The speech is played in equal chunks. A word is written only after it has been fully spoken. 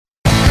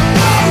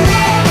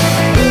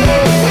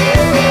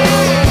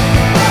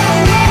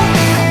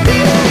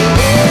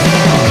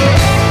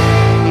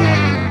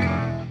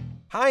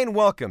and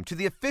welcome to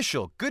the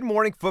official Good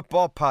Morning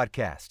Football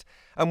podcast.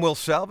 I'm Will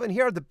Selva, and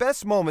here are the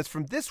best moments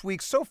from this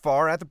week so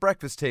far at the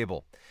breakfast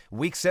table.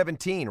 Week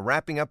 17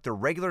 wrapping up the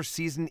regular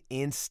season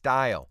in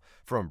style,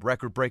 from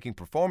record-breaking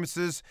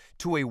performances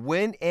to a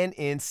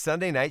win-and-in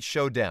Sunday night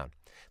showdown.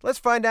 Let's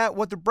find out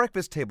what the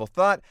breakfast table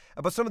thought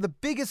about some of the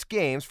biggest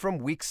games from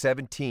Week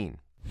 17.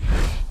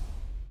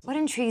 What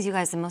intrigues you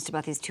guys the most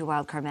about these two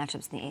wildcard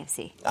matchups in the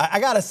AFC? I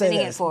got to say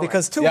this,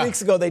 because 2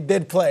 weeks ago they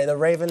did play, the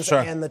Ravens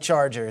and the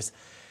Chargers.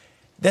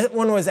 That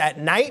one was at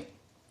night,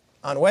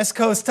 on West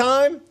Coast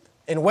time,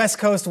 in West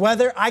Coast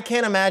weather. I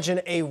can't imagine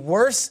a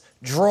worse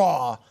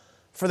draw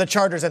for the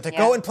Chargers than to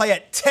go and play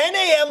at 10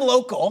 a.m.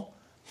 local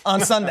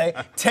on Sunday,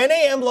 10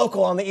 a.m.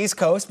 local on the East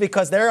Coast,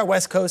 because they're a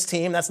West Coast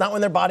team. That's not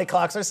when their body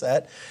clocks are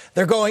set.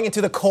 They're going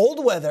into the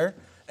cold weather,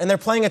 and they're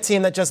playing a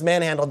team that just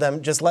manhandled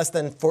them just less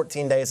than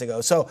 14 days ago.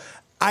 So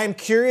I'm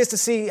curious to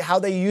see how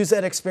they use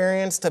that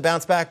experience to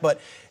bounce back. But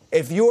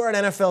if you are an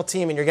NFL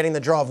team and you're getting the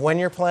draw of when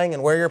you're playing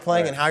and where you're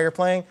playing and how you're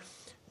playing,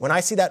 when I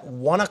see that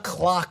 1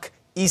 o'clock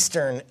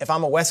Eastern, if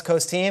I'm a West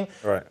Coast team,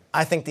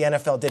 I think the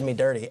NFL did me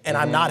dirty. And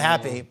I'm not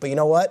happy. But you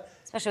know what?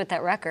 Especially with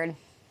that record.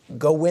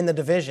 Go win the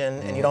division,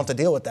 and you don't have to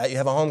deal with that. You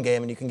have a home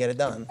game, and you can get it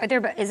done.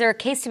 Is there a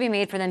case to be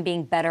made for them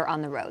being better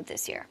on the road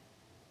this year?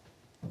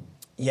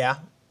 Yeah.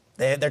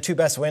 Their two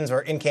best wins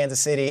were in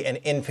Kansas City and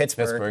in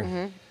Pittsburgh.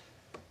 Mm-hmm.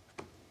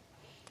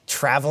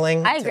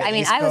 Traveling I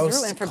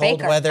was rooting for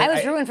Baker. Weather. I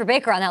was rooting for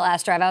Baker on that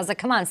last drive. I was like,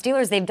 come on,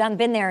 Steelers, they've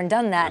been there and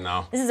done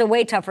that. This is a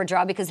way tougher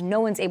draw because no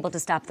one's able to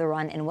stop the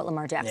run in what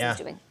Lamar Jackson is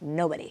doing.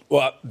 Nobody.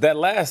 Well, that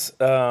last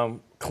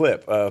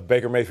clip of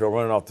Baker Mayfield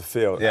running off the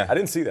field, I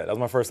didn't see that. That was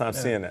my first time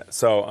seeing that.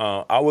 So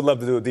I would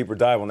love to do a deeper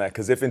dive on that,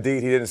 because if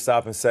indeed he didn't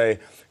stop and say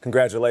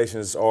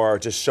congratulations or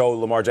just show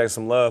Lamar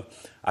Jackson some love,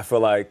 I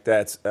feel like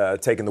that's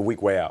taking the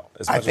weak way out.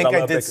 I think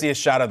I did see a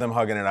shot of them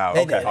hugging it out.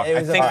 Okay.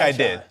 I think I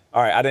did.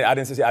 All right, I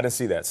didn't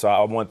see that, so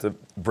I want to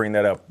bring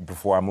that up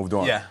before I moved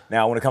on. Yeah.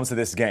 Now, when it comes to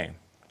this game,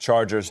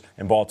 Chargers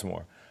and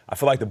Baltimore, I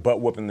feel like the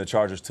butt whooping the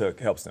Chargers took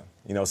helps them.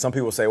 You know, some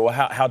people say, well,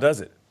 how does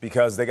it?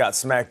 Because they got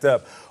smacked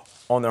up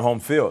on their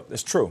home field.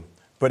 It's true.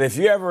 But if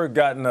you ever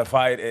got in a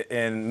fight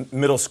in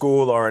middle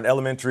school or in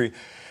elementary,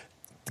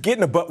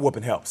 getting a butt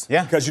whooping helps.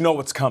 Yeah. Because you know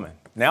what's coming.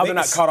 Now they're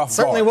not caught off guard.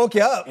 Certainly woke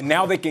you up. And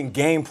now they can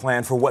game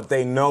plan for what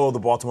they know the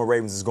Baltimore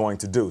Ravens is going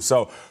to do.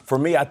 So for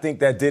me, I think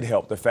that did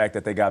help, the fact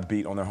that they got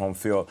beat on their home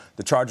field.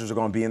 The Chargers are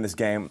going to be in this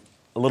game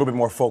a little bit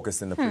more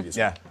focused than the previous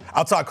one.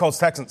 I'll talk Colts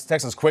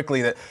Texans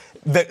quickly. And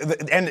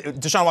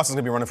Deshaun Watson's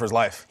going to be running for his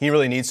life. He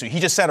really needs to. He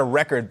just set a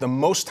record, the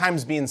most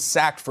times being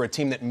sacked for a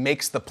team that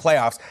makes the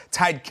playoffs,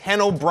 tied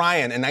Ken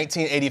O'Brien in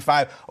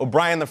 1985.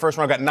 O'Brien, the first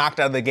round, got knocked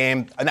out of the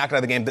game.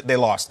 They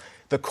lost.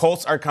 The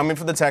Colts are coming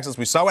for the Texans.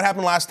 We saw what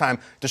happened last time.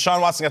 Deshaun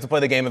Watson got to play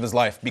the game of his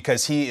life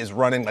because he is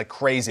running like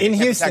crazy. In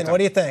Houston, what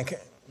do you think?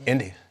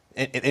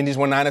 Indy's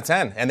won 9 of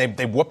 10, and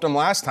they whooped them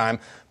last time,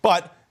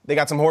 but they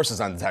got some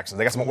horses on the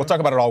Texans. We'll talk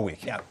about it all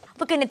week.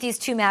 Looking at these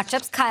two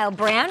matchups, Kyle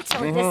Brandt,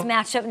 with this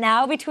matchup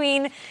now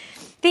between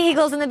the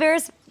Eagles and the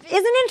Bears is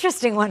an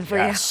interesting one for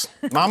you.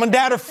 Mom and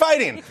Dad are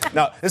fighting.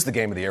 No, this is the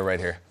game of the year right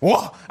here.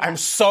 Whoa, I'm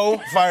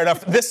so fired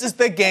up. This is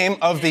the game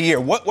of the year.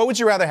 What would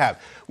you rather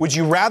have? Would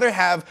you rather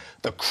have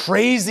the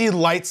crazy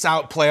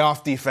lights-out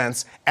playoff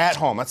defense at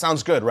home? That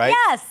sounds good, right?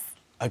 Yes.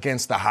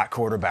 Against the hot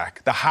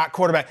quarterback.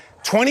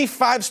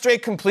 25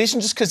 straight completion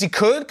just because he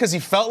could, because he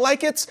felt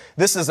like it.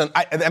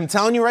 I'm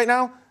telling you right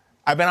now,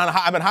 I've been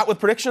hot with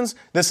predictions.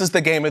 This is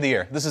the game of the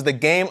year.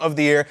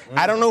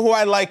 I don't know who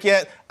I like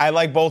yet. I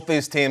like both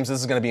these teams. This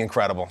is going to be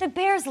incredible. The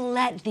Bears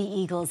let the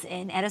Eagles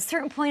in. At a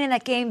certain point in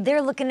that game,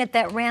 they're looking at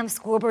that Rams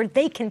scoreboard.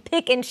 They can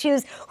pick and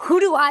choose, who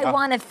do I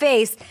want to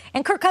face?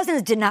 And Kirk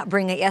Cousins did not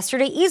bring it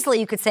yesterday. Easily,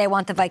 you could say, I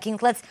want the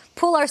Vikings. Let's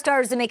pull our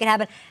starters to make it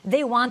happen.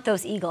 They want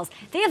those Eagles.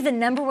 They have the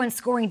number one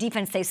scoring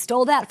defense. They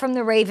stole that from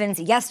the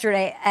Ravens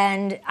yesterday.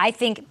 And I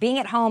think being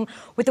at home,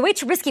 with the way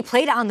Trubisky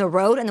played on the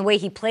road and the way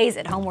he plays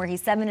at home where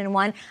he's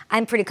 7-1,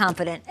 I'm pretty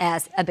confident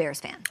as a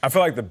Bears fan. I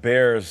feel like the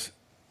Bears,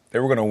 they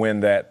were going to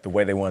win that the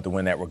way they wanted to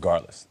win that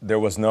regardless. There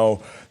was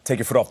no take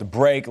your foot off the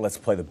brake, let's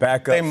play the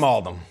backup. They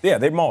mauled them. Yeah,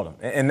 they mauled them.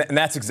 And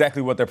that's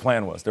exactly what their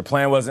plan was. Their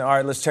plan wasn't, all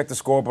right, let's check the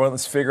scoreboard,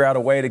 let's figure out a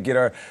way to get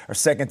our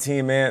second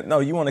team in. No,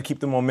 you want to keep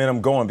the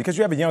momentum going because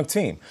you have a young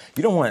team.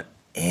 You don't want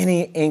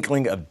any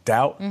inkling of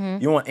doubt. You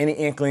don't want any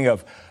inkling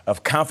of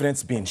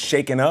confidence being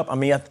shaken up. I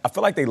mean, I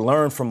feel like they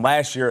learned from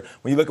last year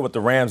when you look at what the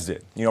Rams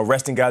did. You know,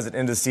 resting guys at the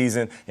end of the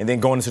season and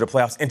then going into the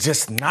playoffs and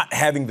just not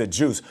having the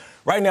juice.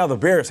 Right now, the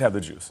Bears have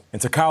the juice.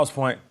 And to Kyle's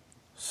point,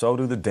 so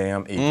do the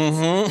damn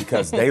Eagles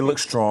because they look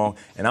strong,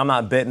 and I'm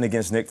not betting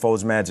against Nick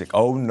Foles' magic.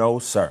 Oh, no,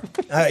 sir.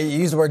 You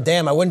use the word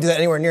damn. I wouldn't do that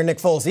anywhere near Nick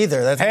Foles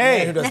either. That's a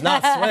man who does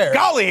not swear.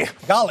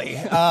 Golly.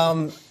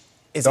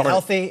 Is he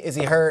healthy? Is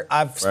he hurt?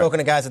 I've spoken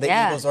to guys at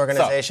the Eagles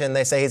organization.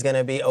 They say he's going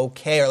to be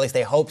okay, or at least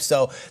they hope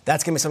so.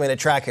 That's going to be something to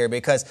track here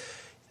because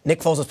Nick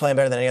Foles was playing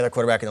better than any other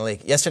quarterback in the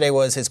league. Yesterday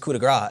was his coup de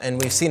grace,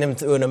 and we've seen him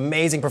do an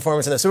amazing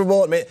performance in the Super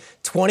Bowl.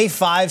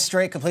 25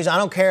 straight completions. I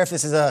don't care if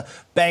this is a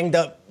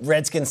banged-up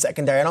Redskins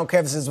secondary. I don't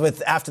care if this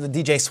is after the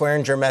DJ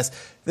Swearinger mess.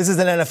 This is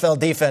an NFL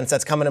defense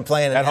that's coming and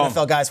playing, and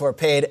NFL guys who are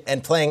paid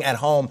and playing at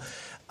home.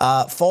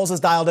 Foles is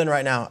dialed in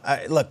right now.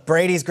 Look,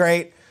 Brady's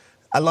great.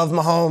 I love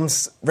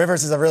Mahomes.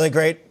 Rivers is a really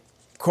great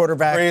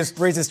quarterback.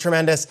 Breeze is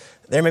tremendous.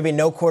 There may be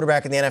no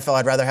quarterback in the NFL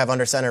I'd rather have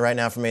under center right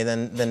now for me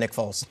than Nick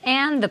Foles.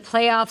 And the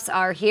playoffs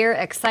are here.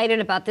 Excited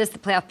about this. The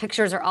playoff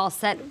pictures are all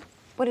set.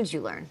 What did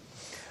you learn?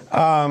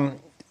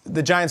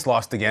 The Giants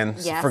lost again.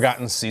 Yes.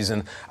 Forgotten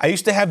season. I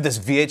used to have this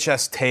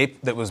VHS tape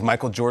that was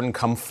Michael Jordan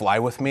Come Fly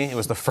With Me. It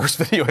was the first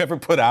video ever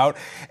put out.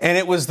 And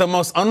it was the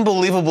most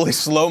unbelievably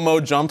slow-mo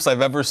jumps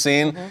I've ever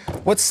seen. Mm-hmm.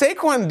 What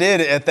Saquon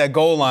did at that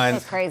goal line.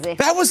 That was crazy.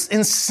 That was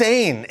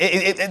insane.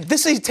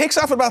 He takes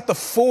off about the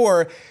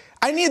 4.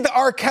 I need the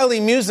R. Kelly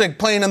music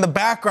playing in the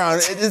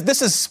background.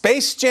 This is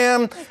Space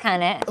Jam.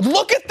 Kind of.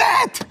 Look at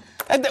that!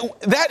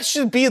 That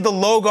should be the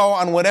logo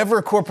on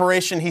whatever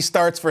corporation he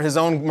starts for his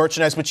own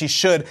merchandise, which he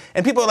should.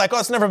 And people are like, oh,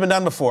 it's never been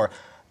done before.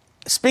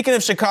 Speaking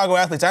of Chicago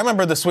athletes, I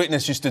remember the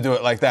Sweetness used to do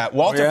it like that.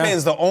 Walter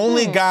Payton's the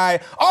only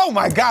guy. Oh,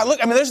 my God. Look,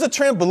 there's the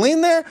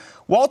trampoline there.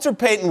 Walter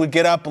Payton would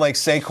get up like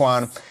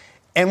Saquon.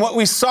 And what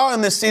we saw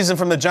in this season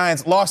from the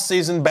Giants, lost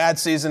season, bad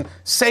season,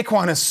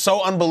 Saquon is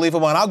so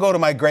unbelievable. And I'll go to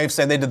my grave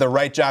saying they did the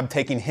right job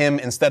taking him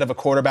instead of a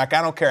quarterback.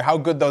 I don't care how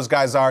good those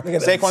guys are.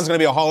 Saquon's going to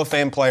be a Hall of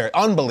Fame player.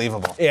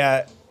 Unbelievable.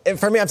 Yeah.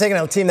 For me, I'm taking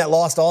a team that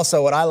lost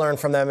also what I learned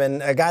from them,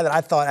 and a guy that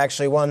I thought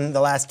actually won the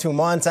last 2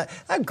 months.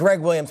 Greg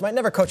Williams might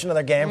never coach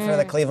another game for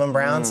the Cleveland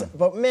Browns,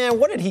 but man,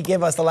 what did he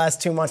give us the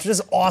last 2 months?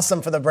 Just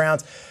awesome for the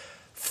Browns.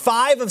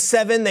 5 of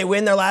 7, they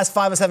win their last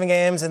 5 of 7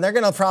 games, and they're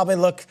going to probably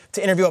look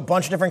to interview a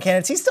bunch of different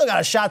candidates. He's still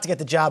got a shot to get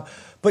the job.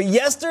 But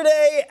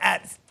yesterday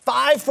at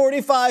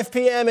 5:45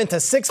 p.m. into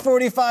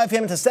 6:45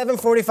 p.m. into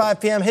 7:45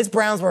 p.m. His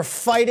Browns were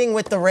fighting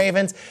with the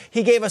Ravens.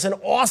 He gave us an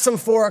awesome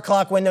 4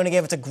 o'clock window, and he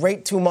gave us a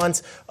great 2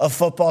 months of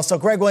football. So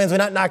Greg Williams, we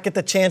not get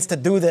the chance to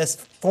do this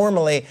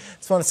formally.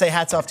 Just want to say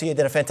hats off to you.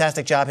 Did a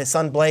fantastic job. His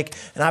son Blake,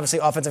 and obviously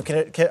offensive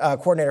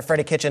coordinator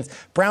Freddie Kitchens.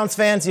 Browns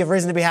fans, you have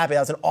reason to be happy. That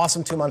was an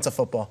awesome 2 months of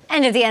football.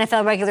 End of the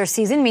NFL regular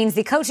season means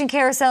the coaching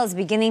carousel is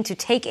beginning to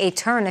take a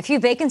turn. A few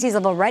vacancies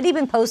have already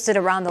been posted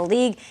around the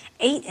league.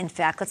 8, in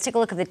fact. Let's take a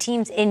look at the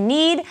teams in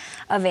need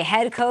of a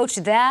head coach.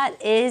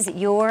 That is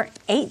your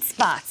 8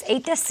 spots,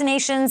 8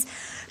 destinations.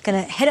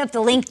 Going to hit up the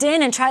LinkedIn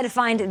and try to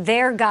find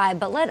their guy.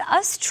 But let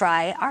us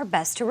try our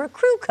best to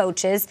recruit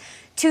coaches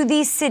to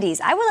these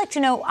cities. I would like to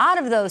know, out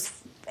of those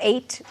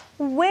 8,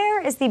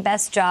 where is the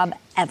best job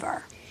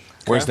ever?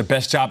 Where's the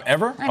best job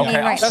ever?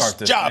 I'll start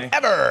this. Best job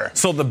ever.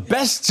 So the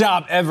best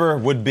job ever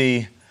would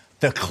be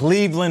the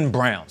Cleveland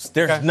Browns.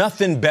 There's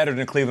nothing better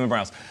than Cleveland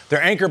Browns.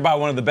 They're anchored by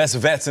one of the best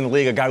vets in the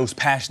league, a guy who's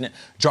passionate,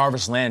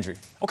 Jarvis Landry.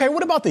 Okay,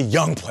 what about the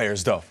young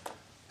players, though?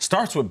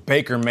 Starts with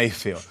Baker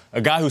Mayfield,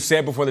 a guy who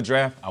said before the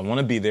draft, I want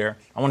to be there.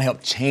 I want to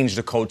help change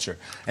the culture.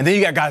 And then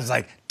you got guys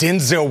like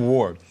Denzel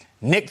Ward,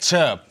 Nick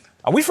Chubb.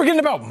 Are we forgetting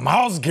about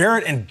Myles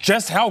Garrett and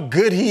just how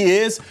good he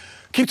is?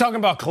 Keep talking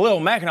about Khalil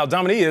Mack and how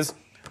dominant he is.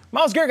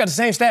 Myles Garrett got the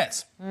same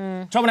stats.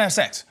 12.5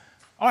 sacks.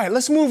 All right,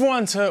 let's move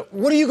on to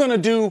what are you going to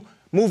do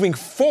moving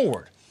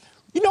forward?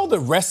 You know the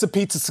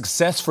recipe to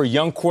success for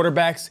young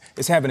quarterbacks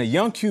is having a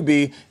young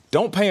QB,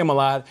 don't pay him a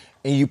lot,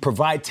 and you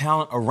provide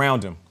talent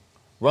around him.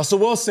 Russell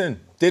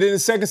Wilson did it in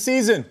his second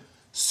season.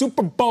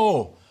 Super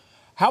Bowl.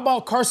 How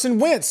about Carson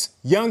Wentz?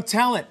 Young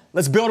talent.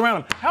 Let's build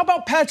around him. How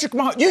about Patrick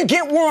Mahomes? You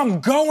get where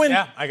I'm going?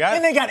 Yeah, I got it.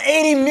 And they got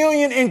 $80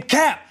 million in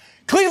cap.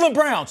 Cleveland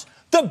Browns,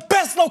 the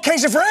best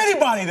location for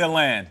anybody to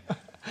land.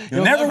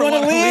 You'll never want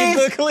to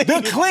leave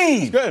the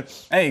Cleve. Good.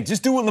 Hey,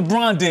 just do what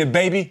LeBron did,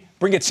 baby.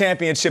 Bring a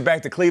championship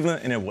back to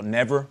Cleveland, and it will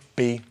never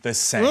be the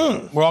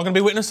same. We're all going to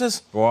be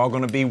witnesses? We're all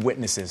going to be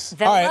witnesses.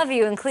 They'll love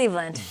you in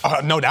Cleveland.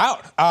 No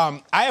doubt. I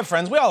have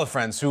friends, we all have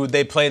friends, who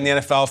they played in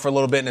the NFL for a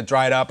little bit and it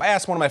dried up. I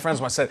asked one of my friends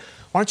when I said,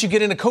 why don't you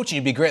get into coaching?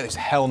 You'd be great. They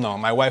said, hell no.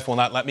 My wife will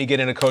not let me get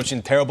into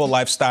coaching. Terrible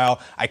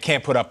lifestyle. I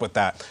can't put up with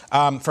that.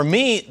 For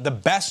me, the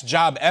best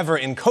job ever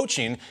in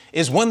coaching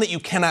is one that you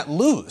cannot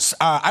lose.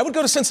 I would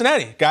go to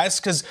Cincinnati, guys,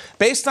 because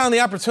based on the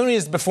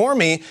opportunities before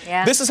me,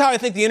 this is how I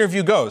think the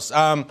interview goes.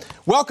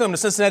 Welcome to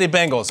Cincinnati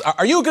Bengals.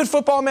 Are you a good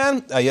football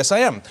man? Yes, I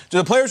am. Do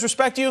the players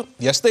respect you?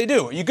 Yes, they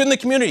do. Are you good in the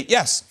community?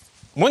 Yes.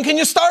 When can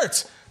you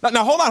start?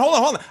 Now, hold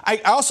on.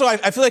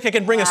 I feel like I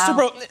can bring a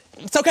Super Bowl.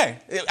 It's okay.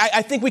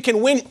 I think we can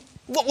win.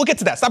 We'll get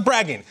to that. Stop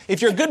bragging.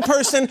 If you're a good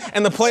person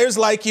and the players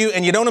like you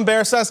and you don't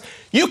embarrass us,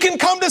 you can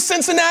come to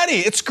Cincinnati.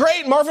 It's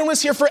great. Marvin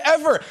was here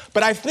forever.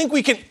 But I think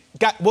we can.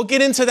 We'll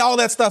get into all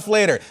that stuff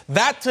later.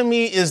 That, to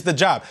me, is the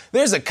job.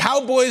 There's a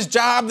Cowboys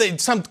job.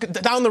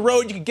 Down the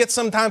road, you can get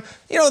some time.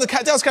 You know, the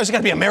Dallas Cowboys got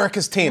to be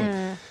America's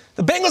team.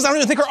 The Bengals, I don't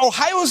even think, are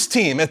Ohio's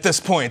team at this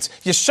point.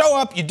 You show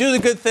up, you do the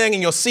good thing,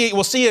 and we'll see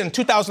you in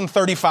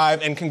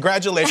 2035, and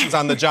congratulations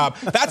on the job.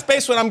 That's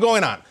basically what I'm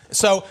going on.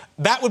 So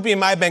that would be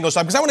my Bengals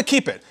job because I want to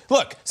keep it.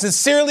 Look,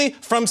 sincerely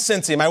from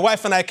Cincy, my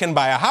wife and I can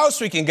buy a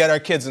house. We can get our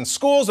kids in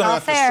schools. I don't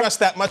have to stress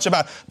that much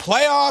about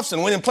playoffs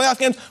and winning playoff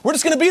games. We're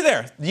just going to be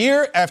there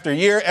year after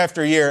year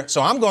after year.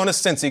 So I'm going to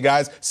Cincy,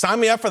 guys. Sign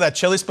me up for that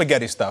chili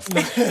spaghetti stuff.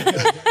 What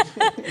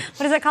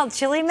is that called?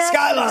 Chili Mac?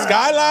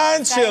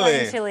 Skyline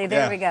Chili.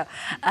 There we go.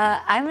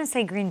 I'm going to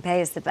say Green Bay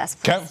is the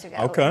best place to go.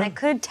 Okay. And I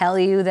could tell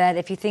you that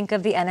if you think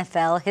of the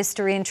NFL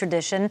history and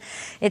tradition,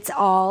 it's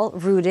all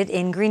rooted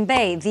in Green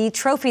Bay. The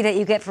trophy that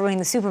you get for winning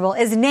the Super Bowl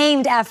is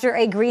named after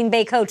a Green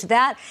Bay coach.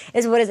 That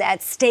is what is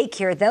at stake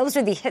here. Those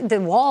are the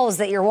walls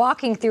that you're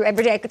walking through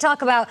every day. I could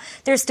talk about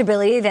their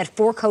stability. They've had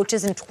 4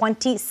 coaches in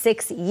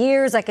 26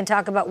 years. I can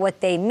talk about what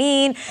they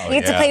mean. You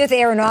get to play with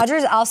Aaron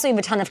Rodgers. Also, you have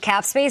a ton of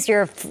cap space.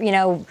 You're,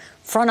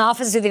 front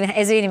office, is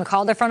it even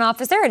called their front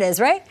office? There it is,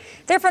 right?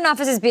 Their front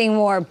office is being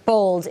more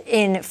bold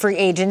in free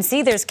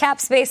agency. There's cap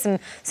space and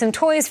some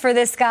toys for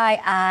this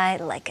guy. I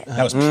like it.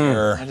 That was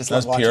pure. That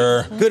was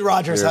pure. Good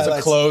Rodgers highlights.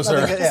 A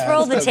closer. Just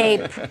roll the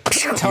tape.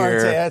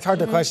 It's hard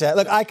to question that.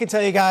 Look, I can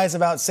tell you guys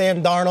about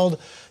Sam Darnold,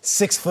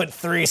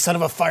 6'3", son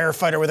of a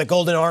firefighter with a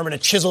golden arm and a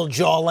chiseled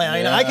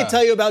jawline. I can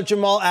tell you about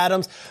Jamal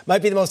Adams,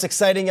 might be the most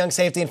exciting young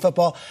safety in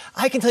football.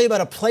 I can tell you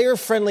about a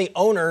player-friendly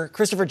owner,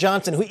 Christopher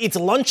Johnson, who eats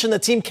lunch in the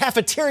team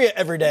cafeteria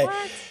every day.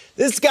 What?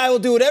 This guy will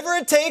do whatever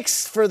it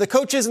takes for the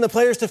coaches and the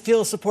players to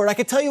feel support. I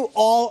can tell you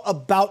all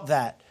about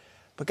that.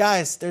 But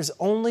guys, there's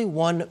only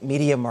one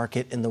media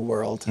market in the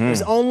world.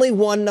 There's only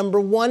one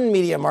number one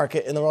media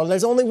market in the world.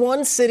 There's only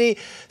one city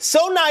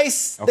so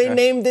nice they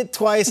named it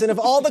twice. And of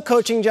all the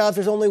coaching jobs,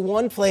 there's only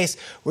one place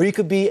where you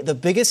could be the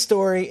biggest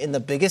story in the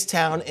biggest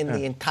town in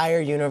the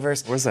entire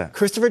universe. Where's that?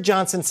 Christopher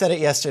Johnson said it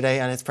yesterday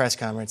on his press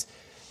conference.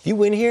 If you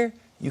win here,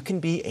 you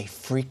can be a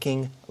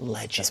freaking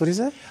legend. That's what he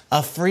said? A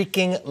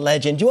freaking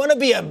legend. You want to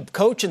be a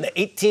coach in the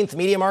 18th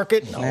media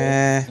market? No.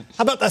 How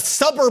about the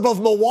suburb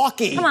of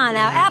Milwaukee? Come on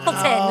now,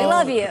 Appleton, we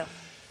love you.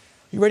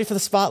 You ready for the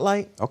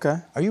spotlight? Okay.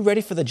 Are you ready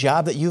for the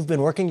job that you've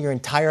been working your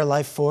entire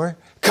life for?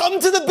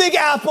 Come to the Big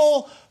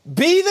Apple.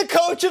 Be the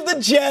coach of the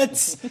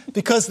Jets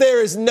because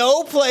there is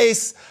no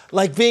place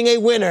like being a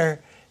winner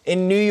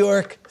in New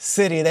York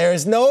City. There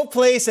is no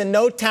place and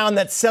no town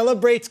that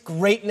celebrates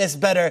greatness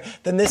better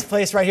than this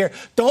place right here.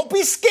 Don't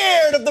be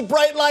scared of the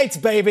bright lights,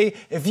 baby.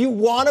 If you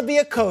want to be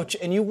a coach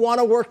and you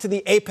want to work to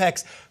the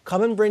apex,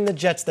 come and bring the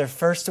Jets their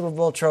first Super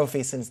Bowl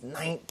trophy since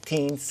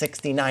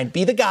 1969.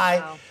 Be the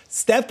guy,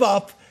 step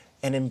up,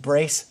 and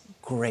embrace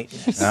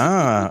greatness. What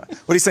are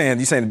you saying?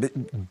 You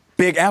saying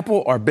Big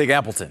Apple or Big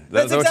Appleton?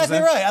 That's exactly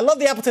right. I love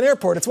the Appleton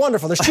Airport. It's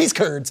wonderful. There's cheese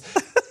curds.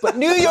 But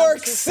New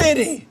York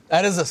City.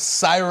 That is a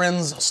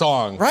Siren's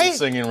song. Right?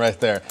 Singing right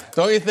there.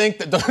 Don't you think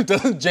that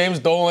doesn't James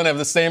Dolan have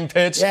the same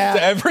pitch to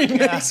every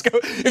Knicks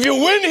coach? If you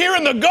win here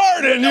in the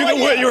Garden, you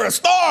can win. You're a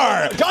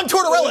star. John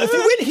Tortorella, if you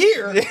win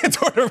here.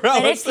 Tortorella.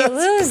 And if you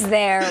lose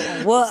there,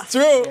 woof. It's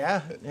true.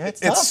 Yeah,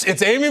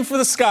 it's aiming for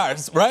the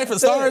skies, right? For the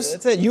stars.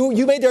 That's it.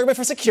 You made the argument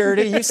for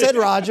security. You said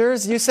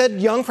Rodgers. You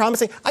said young,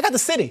 promising. I got the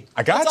city.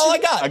 That's all I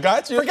got. I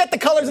got you. Forget the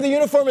colors of the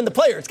uniform and the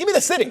players. Give me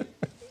the city.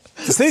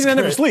 The city's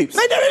never sleeps.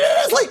 They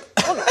never sleep.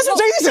 That's what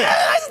Jay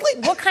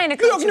said. What kind of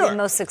coach would be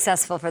most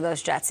successful for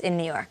those Jets in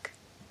New York?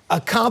 A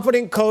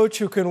competent coach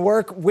who can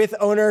work with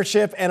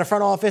ownership and a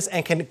front office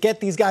and can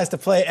get these guys to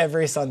play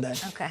every Sunday.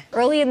 Okay.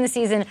 Early in the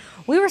season,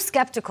 we were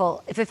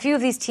skeptical if a few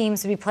of these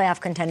teams would be playoff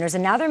contenders,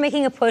 and now they're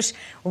making a push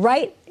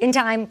right in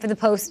time for the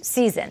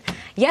postseason.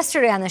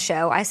 Yesterday on the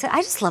show, I said,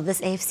 I just love this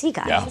AFC,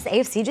 guys. Yeah. This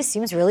AFC just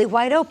seems really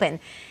wide open.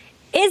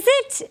 Is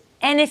it?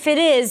 And if it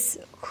is,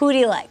 who do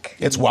you like?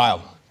 It's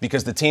wild.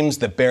 Because the teams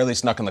that barely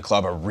snuck in the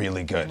club are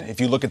really good.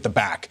 If you look at the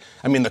back,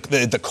 I mean,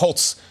 the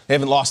Colts,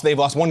 they've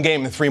lost one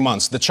game in 3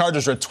 months. The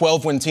Chargers are a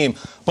 12-win team.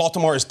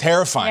 Baltimore is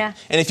terrifying. Yeah.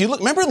 And if you look,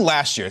 remember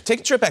last year, take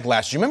a trip back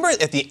last year. Remember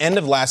at the end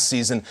of last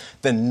season,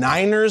 the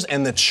Niners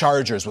and the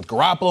Chargers with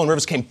Garoppolo and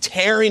Rivers came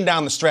tearing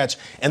down the stretch,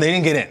 and they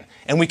didn't get in.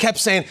 And we kept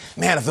saying,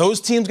 man, if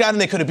those teams got in,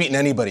 they could have beaten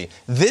anybody.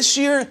 This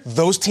year,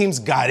 those teams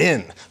got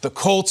in. The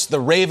Colts, the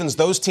Ravens,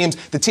 those teams,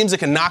 the teams that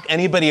can knock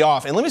anybody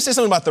off. And let me say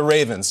something about the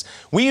Ravens.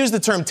 We use the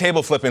term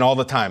table flipping all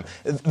the time.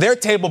 They're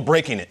table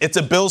breaking it. It's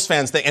a Bills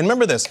fans thing. And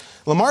remember this,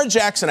 Lamar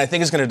Jackson, I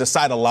think, is going to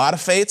decide a lot of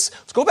fates.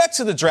 Let's go back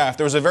to the draft.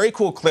 There was a very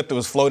cool clip that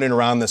was floating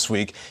around this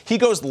week. He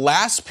goes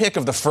last pick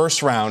of the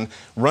first round,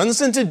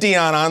 runs into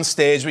Deion on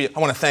stage. I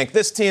want to thank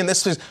this team,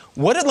 this team.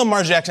 What did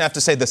Lamar Jackson have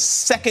to say the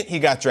second he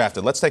got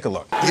drafted? Let's take a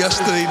look.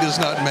 Yesterday does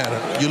not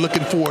matter. You're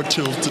looking forward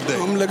to today.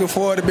 I'm looking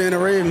forward to being a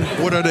Raven.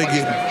 What are they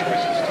getting?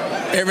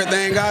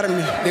 Everything out of me.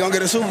 They're going to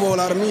get a Super Bowl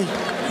out of me.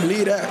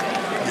 Believe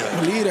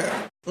that. Believe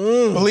that.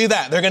 Believe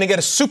that. They're going to get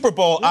a Super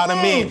Bowl out of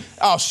me.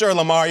 Oh, sure,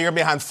 Lamar, you're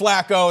behind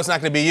Flacco. It's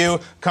not going to be you.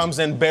 Comes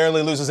in,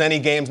 barely loses any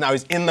games. Now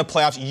he's in the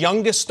playoffs.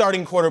 Youngest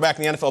starting quarterback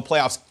in the NFL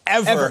playoffs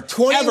ever.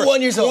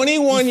 21 years old.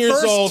 21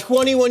 years old. First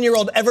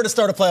 21-year-old ever to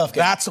start a playoff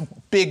game. That's a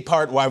big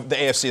part why the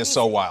AFC is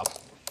so wild.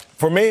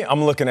 For me,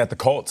 I'm looking at the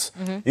Colts.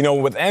 You know,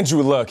 with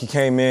Andrew Luck, he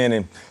came in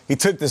and he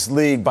took this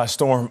league by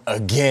storm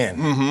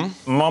again.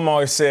 Mom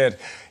always said,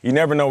 you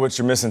never know what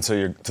you're missing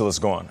till it's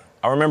gone.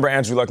 I remember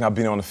Andrew Luck not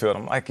being on the field.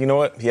 I'm like, you know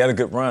what? He had a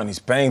good run. He's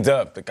banged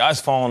up. The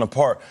guy's falling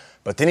apart.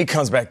 But then he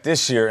comes back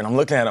this year, and I'm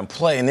looking at him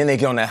play, and then they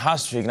get on that hot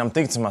streak, and I'm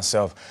thinking to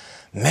myself,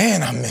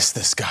 man, I miss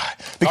this guy.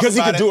 Because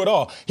he can do it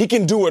all. He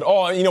can do it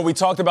all. You know, we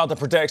talked about the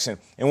protection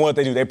and what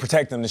they do. They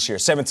protect them this year.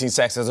 17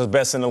 sacks. That's the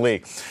best in the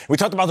league. We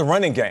talked about the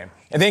running game.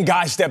 And then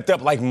guys stepped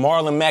up like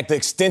Marlon Mack, the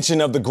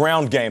extension of the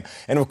ground game.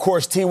 And, of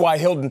course, T.Y.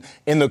 Hilton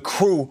and the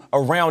crew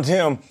around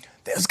him.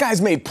 Those guys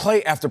made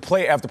play after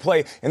play after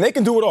play, and they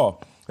can do it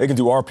all. They can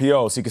do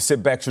RPOs. He can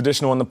sit back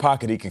traditional in the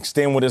pocket. He can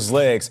extend with his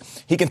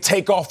legs. He can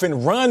take off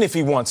and run if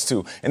he wants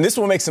to. And this is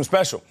what makes him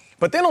special.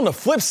 But then on the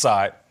flip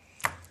side,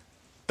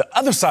 the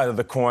other side of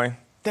the coin,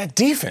 that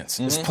defense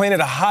is playing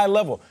at a high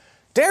level.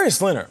 Darius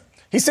Leonard,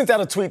 he sent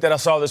out a tweet that I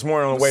saw this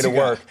morning on the way to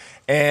work,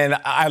 and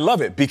I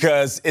love it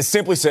because it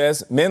simply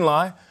says, men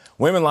lie,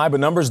 women lie, but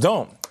numbers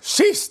don't.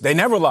 Sheesh, they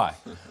never lie.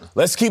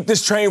 Let's keep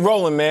this train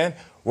rolling, man.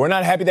 We're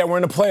not happy that we're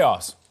in the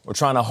playoffs. We're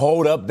trying to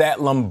hold up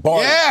that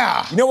Lombardi.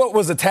 Yeah! You know what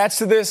was attached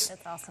to this?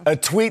 That's awesome. A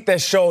tweet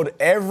that showed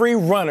every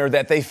runner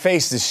that they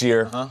faced this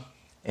year,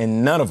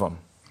 and none of them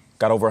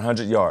got over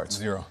 100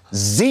 yards.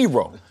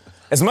 Zero.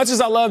 As much as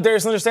I love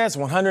Darius Leonard's stats,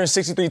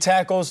 163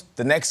 tackles,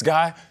 the next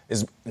guy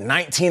is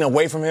 19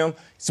 away from him.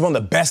 He's one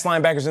of the best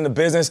linebackers in the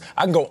business.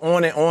 I can go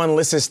on and on,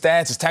 list his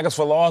stats, his tackles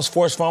for loss,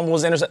 forced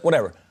fumbles, intercept,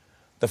 whatever.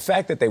 The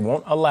fact that they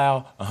won't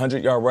allow a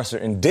 100-yard rusher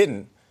and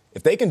didn't,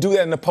 if they can do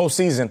that in the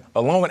postseason,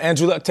 along with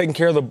Andrew Luck taking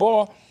care of the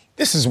ball,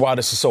 this is why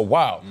this is so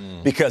wild,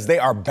 because they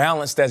are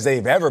balanced as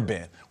they've ever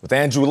been with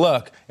Andrew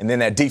Luck and then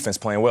that defense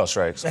playing well,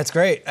 Schrags. That's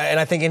great. And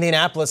I think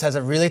Indianapolis has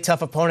a really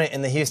tough opponent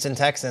in the Houston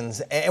Texans.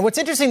 And what's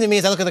interesting to me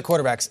is I look at the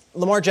quarterbacks.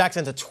 Lamar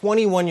Jackson's a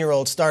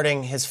 21-year-old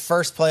starting his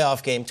first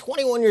playoff game,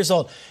 21 years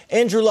old.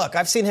 Andrew Luck,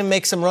 I've seen him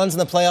make some runs in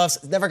the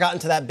playoffs, never gotten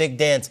to that big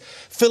dance.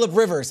 Phillip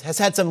Rivers has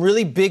had some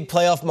really big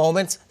playoff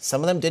moments.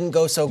 Some of them didn't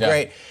go so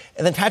great.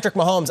 And then Patrick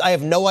Mahomes, I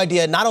have no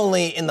idea, not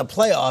only in the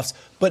playoffs,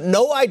 but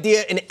no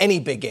idea in any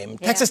big game.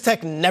 Yeah. Texas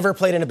Tech never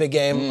played in a big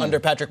game under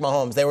Patrick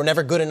Mahomes. They were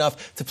never good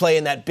enough to play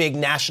in that big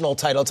national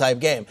title type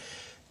game.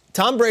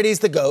 Tom Brady's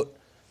the GOAT.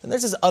 And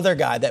there's this other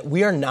guy that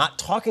we are not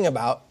talking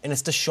about, and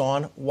it's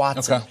Deshaun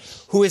Watson,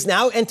 who is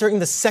now entering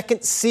the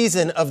second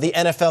season of the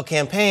NFL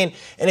campaign.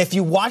 And if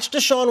you watch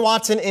Deshaun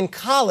Watson in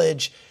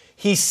college,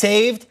 he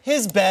saved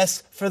his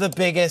best for the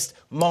biggest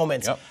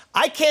moments.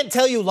 I can't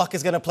tell you Luck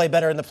is going to play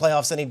better in the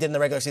playoffs than he did in the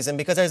regular season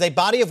because there's a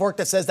body of work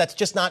that says that's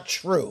just not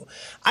true.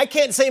 I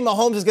can't say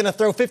Mahomes is going to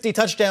throw 50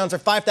 touchdowns or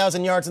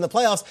 5,000 yards in the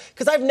playoffs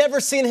because I've never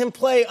seen him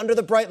play under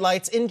the bright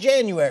lights in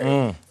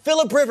January.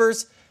 Phillip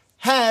Rivers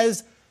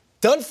has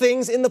done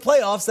things in the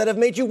playoffs that have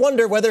made you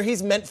wonder whether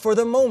he's meant for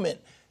the moment.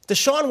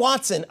 Deshaun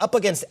Watson up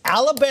against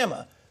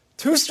Alabama,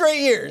 2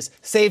 straight years,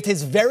 saved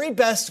his very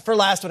best for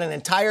last when an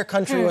entire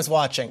country was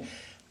watching.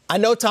 I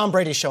know Tom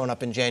Brady's showing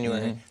up in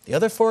January. The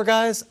other 4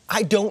 guys,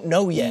 I don't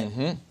know yet.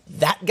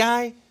 That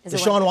guy,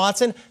 Deshaun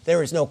Watson,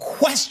 there is no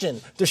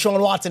question Deshaun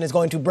Watson is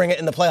going to bring it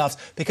in the playoffs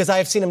because I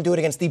have seen him do it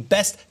against the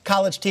best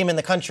college team in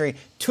the country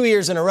 2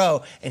 years in a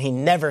row, and he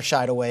never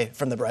shied away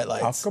from the bright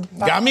lights.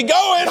 Got me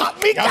going.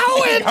 Got me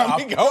going.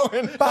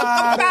 Talk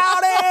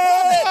about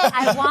it.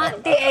 I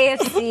want the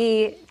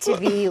AFC to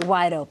be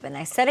wide open.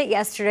 I said it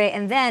yesterday,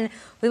 and then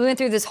we went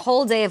through this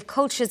whole day of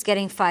coaches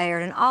getting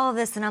fired and all of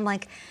this, and I'm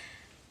like,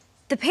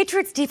 the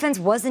Patriots defense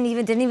didn't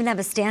even have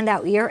a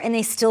standout year, and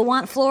they still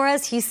want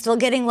Flores. He's still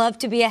getting love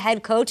to be a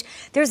head coach.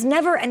 There's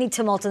never any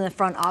tumult in the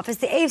front office.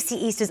 The AFC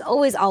East is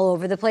always all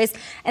over the place.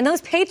 And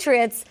those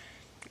Patriots,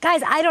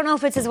 guys, I don't know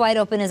if it's as wide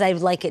open as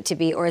I'd like it to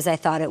be or as I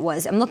thought it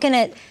was. I'm looking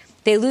at,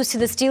 they lose to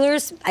the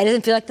Steelers. I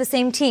didn't feel like the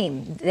same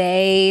team.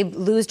 They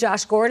lose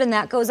Josh Gordon.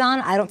 That goes on.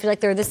 I don't feel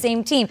like they're the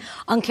same team.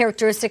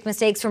 Uncharacteristic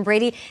mistakes from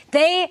Brady.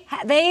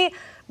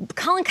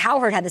 Colin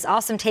Cowherd had this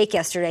awesome take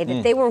yesterday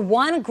that they were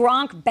one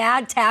Gronk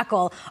bad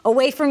tackle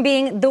away from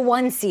being the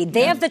 1 seed.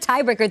 They have the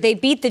tiebreaker. They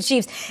beat the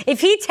Chiefs. If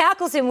he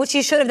tackles him, which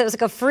he should have, that was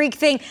like a freak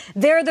thing,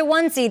 they're the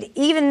 1 seed.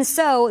 Even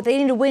so, they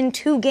need to win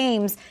 2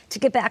 games to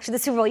get back to the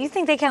Super Bowl. You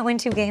think they can't win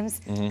 2 games?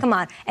 Come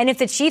on. And if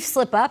the Chiefs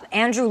slip up,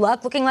 Andrew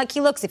Luck looking like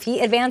he looks, if he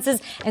advances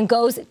and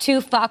goes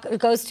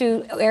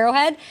to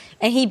Arrowhead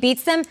and he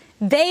beats them,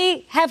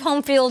 they have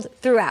home field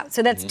throughout.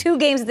 So that's 2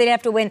 games that they'd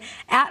have to win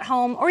at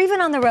home or even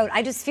on the road.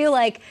 I just feel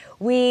like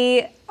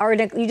you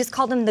just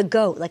called him the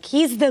GOAT. Like,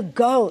 he's the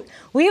GOAT.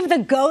 We have the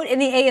GOAT in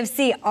the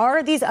AFC.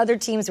 Are these other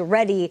teams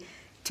ready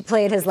to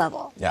play at his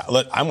level? Yeah,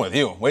 look, I'm with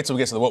you. Wait till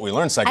we get to the What We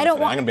Learned segment. I'm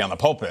going to be on the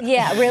pulpit.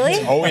 Yeah,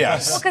 really? Oh,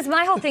 yes. Well, because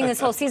my whole thing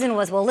this whole season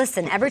was, well,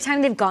 listen, every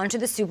time they've gone to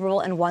the Super Bowl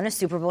and won a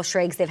Super Bowl,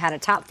 Schrags, they've had a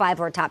top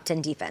 5 or a top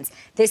 10 defense.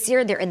 This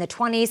year, they're in the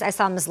 20s. I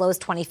saw them as low as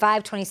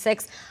 25,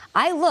 26.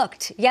 I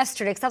looked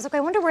yesterday because I was like, I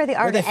wonder where they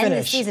are to end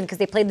the season because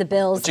they played the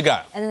Bills. What you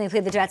got? And then they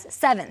played the Jets.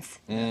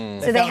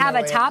 7th. So they have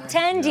a top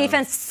 10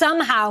 defense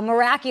somehow,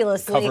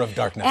 miraculously. Cover of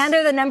darkness. And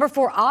they're the number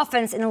 4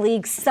 offense in the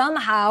league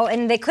somehow.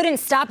 And they couldn't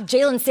stop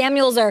Jalen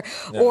Samuels or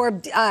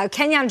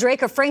Kenyon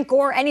Drake or Frank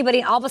Gore or anybody.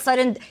 And all of a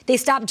sudden, they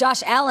stopped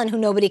Josh Allen, who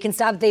nobody can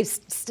stop. They've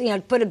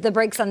put the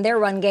brakes on their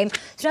run game.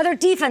 So now their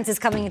defense is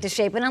coming into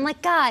shape. And I'm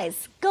like,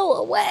 guys, go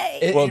away.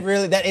 It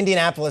really, that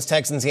Indianapolis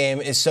Texans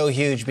game is so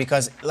huge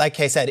because, like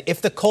Kay said,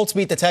 if the Colts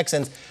beat the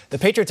Texans, the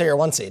Patriots are your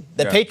 1 seed.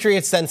 The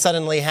Patriots then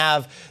suddenly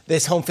have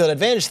this home field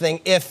advantage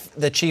thing if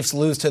the Chiefs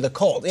lose to the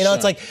Colts.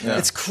 It's like,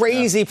 it's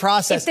crazy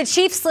process. If the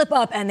Chiefs slip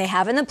up, and they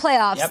have in the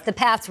playoffs, the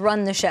Pats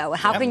run the show.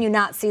 How can you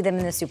not see them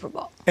in the Super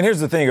Bowl? And here's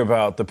the thing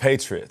about the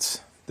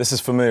Patriots. This is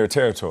familiar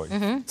territory.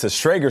 To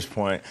Schrager's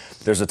point,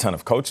 there's a ton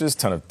of coaches,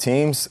 ton of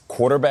teams,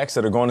 quarterbacks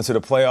that are going into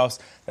the playoffs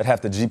that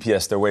have to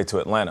GPS their way to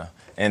Atlanta.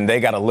 And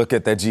they got to look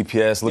at that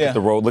GPS, look at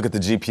the road, look at the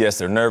GPS.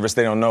 They're nervous.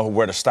 They don't know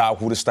where to stop,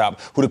 who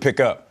to pick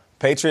up.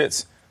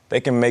 Patriots, they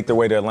can make their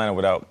way to Atlanta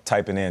without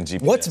typing in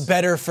GPS. What's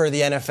better for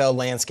the NFL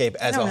landscape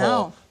as a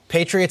whole?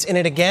 Patriots in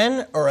it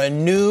again or a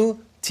new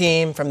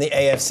team from the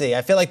AFC?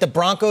 I feel like the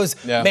Broncos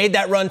made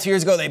that run 2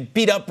 years ago. They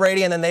beat up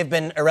Brady, and then they've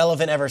been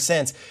irrelevant ever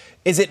since.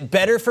 Is it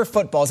better for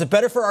football? Is it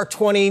better for our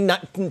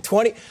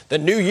 2020, the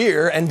new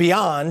year and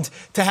beyond,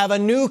 to have a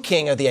new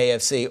king of the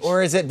AFC?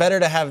 Or is it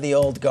better to have the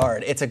old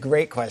guard? It's a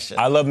great question.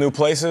 I love new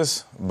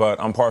places, but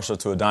I'm partial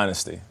to a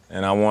dynasty.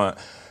 And I want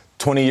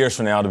 20 years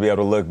from now to be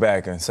able to look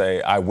back and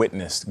say, I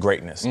witnessed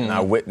greatness and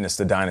I witnessed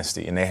the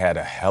dynasty, and they had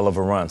a hell of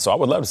a run. So I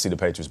would love to see the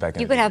Patriots back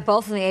in. You could have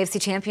both in the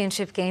AFC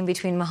Championship game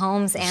between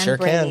Mahomes and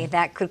Brady.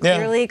 That could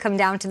clearly come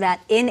down to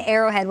that in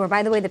Arrowhead, where,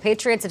 by the way, the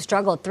Patriots have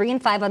struggled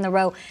 3-5 on the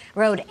road,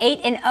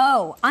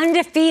 8-0,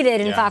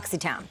 undefeated in Foxy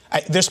Town.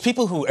 There's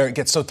people who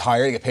get so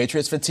tired, they get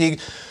Patriots fatigue.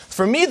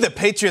 For me, the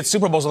Patriots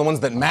Super Bowls are the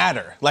ones that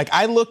matter. Like,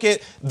 I look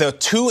at the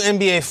 2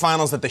 NBA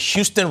finals that the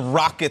Houston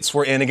Rockets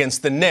were in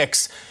against the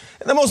Knicks.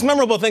 The most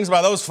memorable things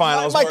about those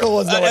finals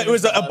it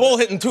was a bull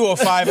hitting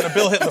 205 and a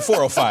bill hitting the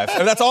 405.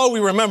 And that's all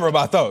we remember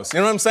about those. You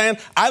know what I'm saying?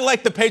 I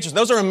like the Patriots.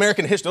 Those are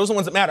American history. Those are the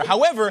ones that matter.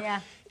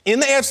 However, in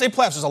the AFC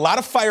playoffs, there's a lot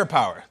of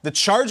firepower. The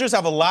Chargers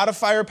have a lot of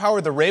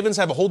firepower. The Ravens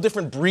have a whole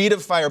different breed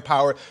of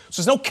firepower.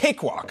 So there's no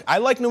cakewalk. I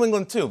like New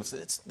England, too.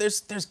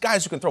 There's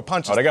guys who can throw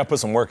punches. Oh, they got to put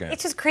some work in.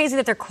 It's just crazy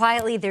that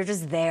they're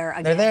just there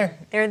again. They're there.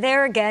 They're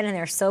there again, and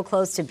they're so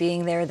close to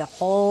being there the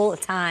whole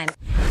time.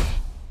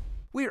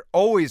 We're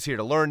always here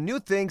to learn new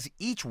things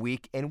each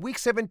week, and Week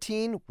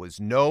 17 was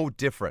no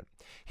different.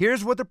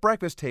 Here's what the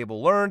Breakfast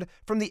Table learned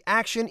from the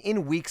action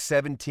in Week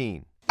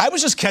 17. I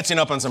was just catching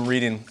up on some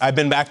reading. I've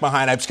been back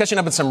behind. I was catching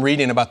up on some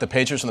reading about the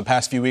Patriots from the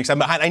past few weeks. I'm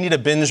behind. I need a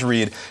binge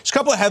read. Just a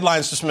couple of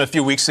headlines just from a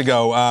few weeks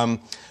ago.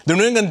 The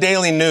New England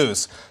Daily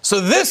News. So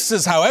this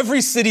is how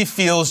every city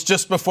feels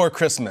just before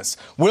Christmas.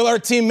 Will our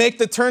team make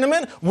the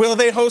tournament? Will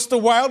they host a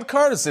wild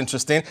card? It's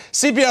interesting.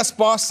 CBS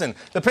Boston.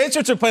 The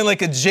Patriots are playing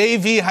like a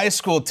JV high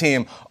school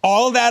team.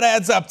 All that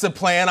adds up to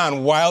playing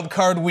on wild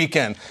card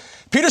weekend.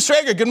 Peter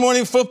Schrager, Good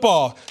Morning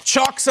Football,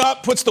 chalks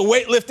up, puts the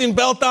weightlifting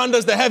belt on,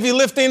 does the heavy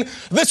lifting.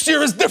 This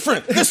year is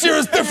different. This year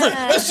is different.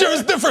 This year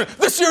is different.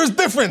 This year is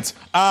different.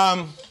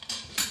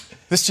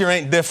 This year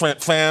ain't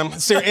different, fam.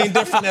 This year ain't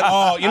different at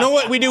all. You know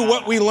what we do,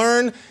 what we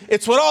learn?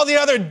 It's what all the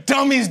other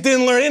dummies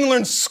didn't learn. They didn't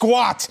learn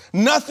squat.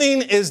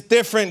 Nothing is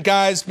different,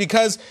 guys,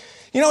 because,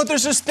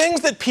 there's just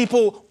things that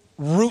people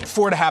root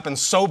for to happen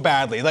so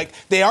badly. Like,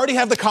 they already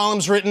have the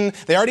columns written.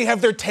 They already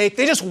have their take.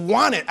 They just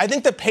want it. I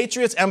think the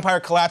Patriots empire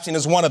collapsing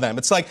is one of them.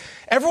 It's like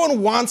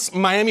everyone wants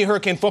Miami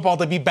Hurricane football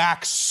to be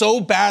back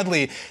so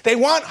badly. They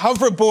want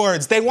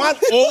hoverboards. They want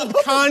old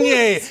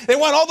Kanye. They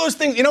want all those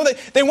things.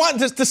 They want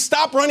to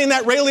stop running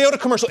that Ray Liotta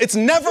commercial. It's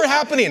never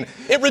happening.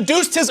 It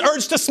reduced his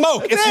urge to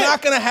smoke. It's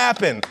not going to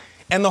happen.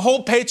 And the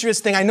whole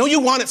Patriots thing, I know you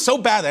want it so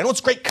badly. I know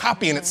it's great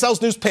copy and it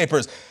sells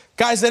newspapers.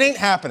 Guys, that ain't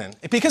happening.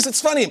 Because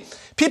it's funny.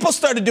 People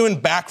started doing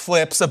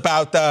backflips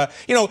about,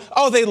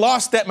 they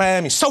lost at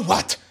Miami. So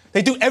what?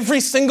 They do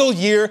every single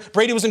year.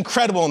 Brady was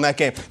incredible in that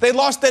game. They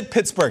lost at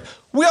Pittsburgh.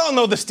 We all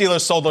know the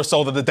Steelers sold their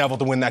soul to the devil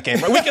to win that game,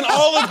 right? We can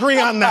all agree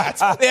on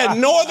that. They had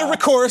no other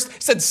recourse.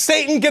 Said,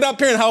 Satan, get up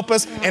here and help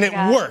us. And it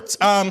worked.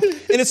 And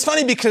it's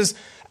funny because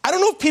I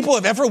don't know if people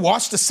have ever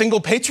watched a single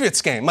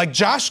Patriots game. Like,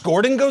 Josh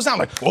Gordon goes out,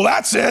 like, well,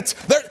 that's it.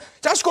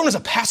 Josh Gordon was a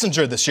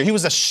passenger this year. He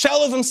was a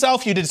shell of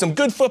himself. He did some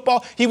good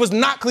football. He was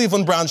not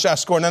Cleveland Browns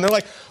Josh Gordon. And they're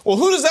like, well,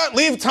 who does that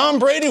leave Tom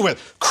Brady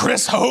with?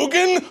 Chris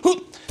Hogan?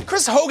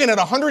 Chris Hogan had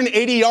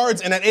 180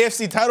 yards in that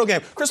AFC title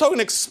game. Chris Hogan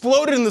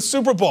exploded in the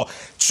Super Bowl.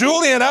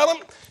 Julian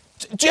Edelman?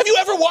 Have you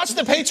ever watched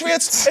the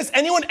Patriots? Has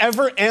anyone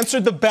ever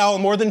answered the bell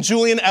more than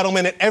Julian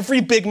Edelman at every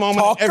big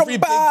moment, every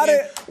big game?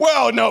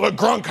 Well, no, but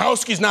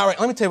Gronkowski's not right.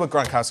 Let me tell you what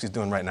Gronkowski's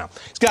doing right now.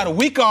 He's got a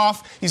week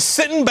off. He's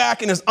sitting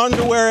back in his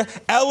underwear,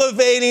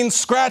 elevating,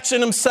 scratching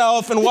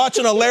himself, and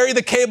watching a Larry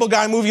the Cable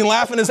Guy movie and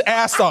laughing his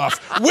ass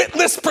off.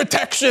 Witness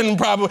protection,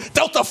 probably.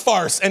 Delta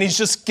farce, and he's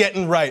just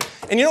getting right.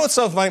 And you know what's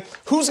so funny?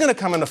 Who's going to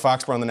come into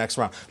Foxborough in the next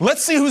round?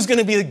 Let's see who's going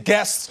to be the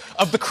guests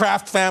of the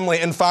Kraft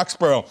family in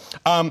Foxborough.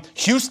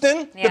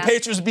 Houston, the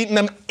Patriots beating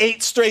them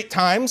 8 straight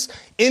times.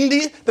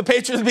 Indy, the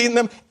Patriots beating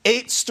them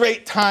 8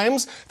 straight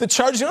times. The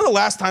Chargers, you know the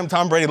last time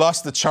Tom Brady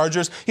lost to the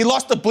Chargers? He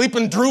lost to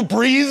bleeping Drew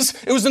Brees.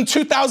 It was in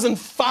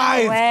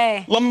 2005. No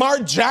way. Lamar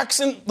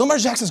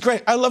Jackson's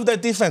great. I love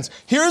that defense.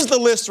 Here's the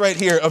list right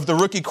here of the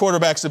rookie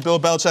quarterbacks that Bill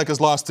Belichick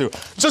has lost to.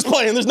 Just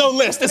playing, there's no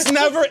list. It's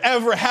never,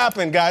 ever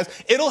happened, guys.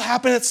 It'll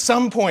happen at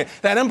some point.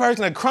 That empire's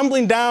going to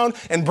crumbling down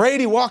and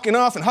Brady walking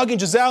off and hugging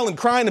Giselle and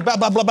crying and blah,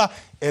 blah, blah, blah.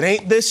 It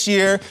ain't this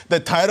year. The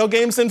title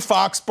game's in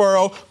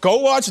Foxborough. Go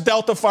watch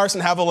Delta Farce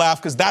and have a laugh,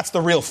 because that's the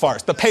real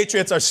farce. The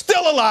Patriots are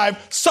still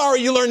alive.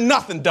 Sorry, you learned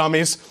nothing,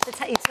 dummies.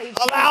 I'm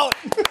out.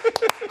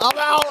 I'm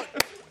out.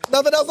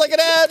 Nothing else I can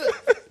add.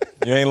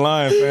 You ain't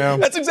lying, fam.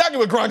 That's exactly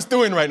what Gronk's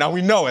doing right now.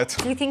 We know it.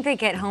 Do you think they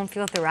get home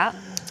field throughout?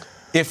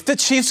 If the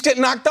Chiefs get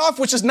knocked off,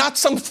 which is not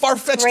some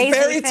far-fetched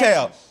fairy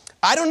tale.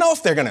 I don't know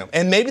if they're going to.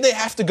 And maybe they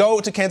have to go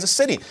to Kansas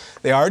City.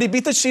 They already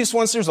beat the Chiefs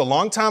once. It was a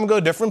long time ago,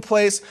 different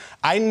place.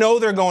 I know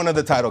they're going to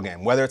the title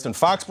game. Whether it's in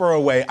Foxborough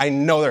away, I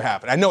know they're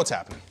happening. I know it's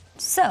happening.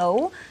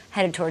 So,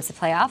 headed towards the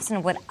playoffs.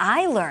 And what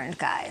I learned,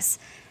 guys,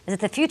 is that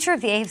the future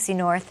of the AFC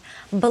North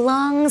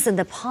belongs in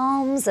the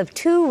palms of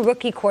 2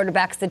 rookie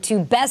quarterbacks, the 2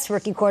 best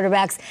rookie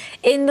quarterbacks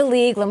in the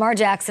league, Lamar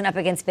Jackson up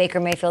against Baker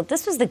Mayfield.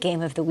 This was the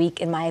game of the week,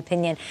 in my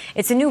opinion.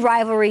 It's a new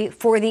rivalry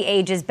for the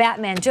ages.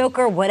 Batman,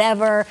 Joker,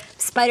 whatever.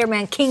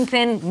 Spider-Man,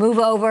 Kingpin, move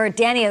over.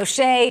 Danny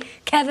O'Shea,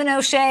 Kevin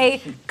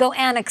O'Shea, go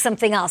annex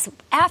something else.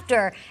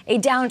 After a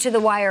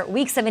down-to-the-wire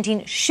Week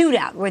 17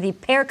 shootout where the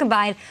pair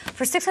combined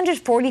for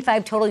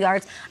 645 total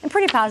yards, I'm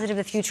pretty positive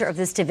the future of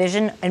this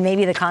division and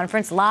maybe the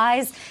conference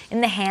lies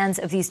in the hands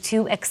of these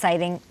 2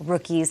 exciting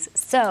rookies.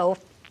 So,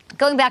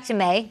 going back to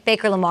May,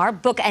 Baker Lamar,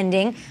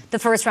 bookending the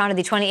first round of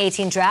the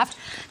 2018 draft.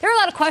 There are a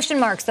lot of question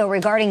marks, though,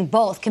 regarding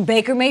both. Can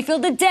Baker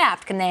Mayfield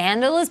adapt? Can they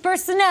handle his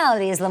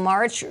personality? Is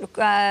Lamar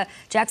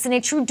Jackson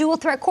a true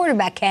dual-threat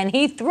quarterback? Can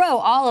he throw?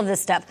 All of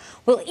this stuff.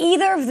 Will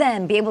either of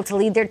them be able to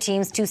lead their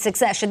teams to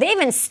success? Should they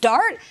even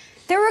start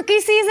their rookie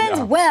seasons?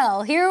 Yeah.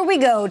 Well, here we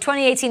go.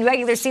 2018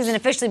 regular season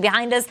officially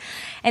behind us.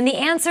 And the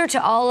answer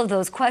to all of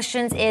those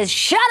questions is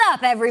shut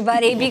up,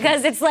 everybody,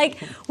 because it's like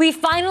we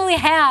finally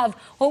have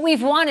what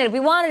we've wanted. We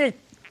wanted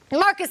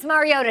Marcus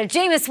Mariota,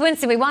 Jameis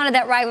Winston. We wanted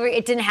that rivalry.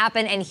 It didn't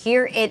happen, and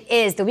here it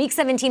is. The Week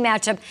 17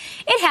 matchup,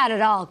 it had it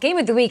all. Game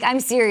of the week,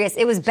 I'm serious.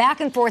 It was back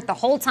and forth the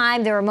whole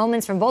time. There were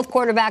moments from both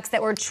quarterbacks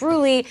that were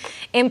truly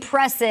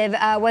impressive,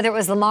 whether it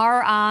was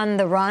Lamar on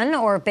the run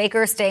or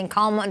Baker staying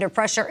calm under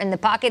pressure in the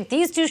pocket.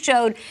 These 2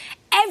 showed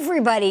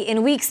everybody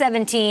in Week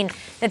 17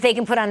 that they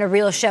can put on a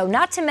real show,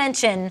 not to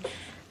mention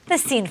the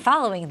scene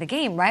following the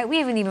game, right? We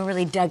haven't even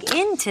really dug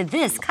into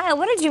this. Kyle,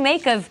 what did you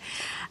make of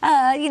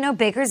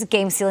Baker's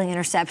game-sealing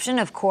interception,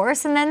 of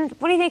course, and then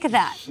what do you think of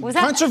that? Was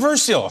that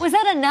controversial? Was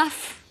that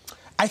enough?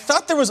 I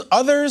thought there was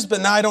others,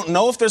 but now I don't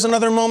know if there's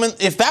another moment.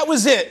 If that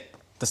was it,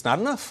 that's not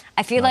enough.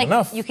 I feel like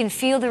you can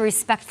feel the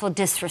respectful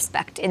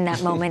disrespect in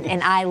that moment,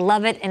 and I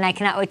love it, and I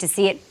cannot wait to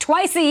see it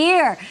twice a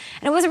year.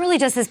 And it wasn't really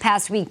just this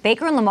past week.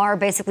 Baker and Lamar are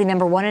basically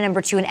number 1 and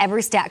number 2 in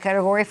every stat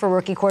category for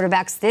rookie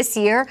quarterbacks this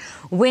year.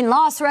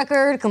 Win-loss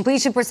record,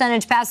 completion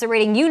percentage, passer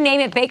rating, you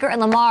name it, Baker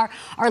and Lamar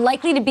are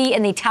likely to be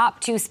in the top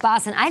 2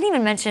 spots. And I didn't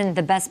even mention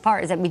the best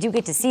part is that we do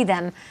get to see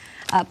them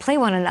play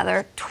one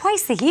another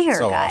twice a year,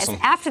 so guys. Awesome.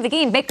 After the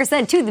game, Baker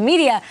said to the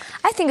media,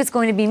 I think it's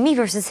going to be me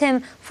versus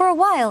him for a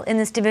while in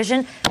this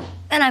division,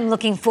 and I'm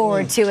looking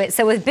forward to it.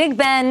 So with Big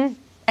Ben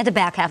at the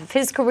back half of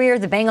his career,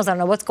 the Bengals, I don't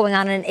know what's going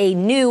on in a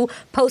new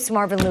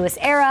post-Marvin Lewis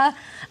era.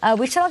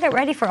 We should all get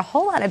ready for a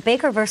whole lot of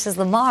Baker versus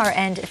Lamar,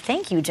 and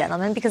thank you,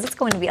 gentlemen, because it's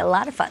going to be a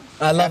lot of fun.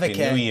 I love it,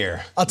 Ken. New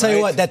Year. I'll tell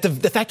you what, that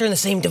the fact they're in the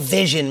same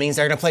division means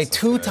they're going to play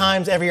 2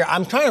 times every year.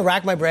 I'm trying to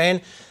rack my brain.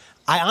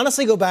 I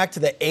honestly go back to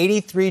the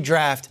 83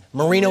 draft,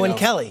 Marino and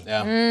Kelly.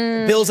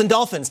 Yeah. Bills and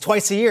Dolphins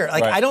twice a year.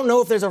 I don't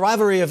know if there's a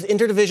rivalry of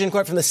interdivision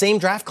from the same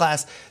draft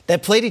class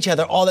that played each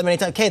other all that many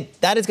times. Okay,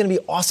 that is going to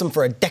be awesome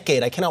for a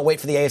decade. I cannot wait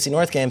for the AFC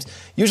North games.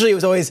 Usually it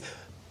was always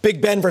Big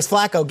Ben versus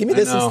Flacco. Give me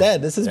this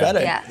instead. This is better.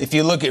 Yeah. If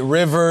you look at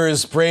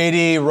Rivers,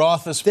 Brady,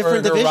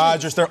 Roethlisberger,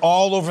 Rodgers, they're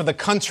all over the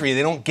country.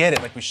 They don't get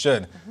it like we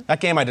should.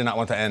 That game I did not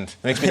want to end.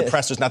 It makes me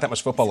depressed. There's not that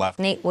much football left.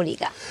 Nate, what do you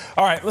got?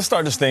 All right, let's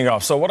start this thing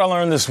off. So what I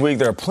learned this week,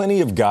 there are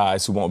plenty of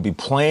guys who won't be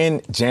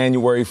playing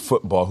January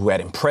football who had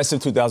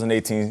impressive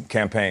 2018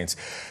 campaigns.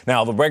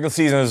 Now, the regular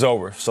season is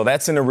over, so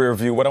that's in the rear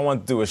view. What I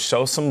want to do is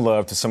show some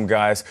love to some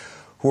guys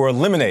who are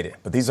eliminated,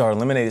 but these are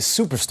eliminated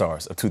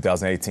superstars of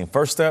 2018.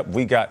 First up,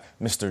 we got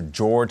Mr.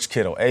 George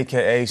Kittle,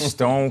 a.k.a.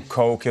 Stone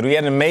Cold Kittle. He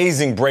had an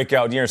amazing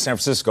breakout year in San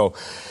Francisco.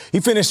 He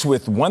finished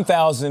with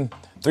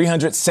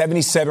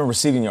 1,377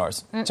 receiving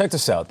yards. Check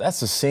this out.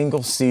 That's a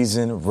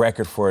single-season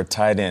record for a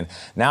tight end.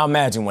 Now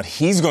imagine what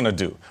he's going to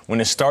do when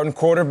his starting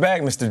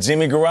quarterback, Mr.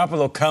 Jimmy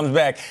Garoppolo, comes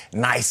back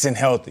nice and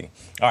healthy.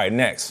 All right,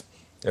 next.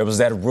 There was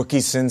that rookie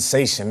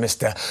sensation,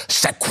 Mr.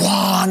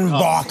 Saquon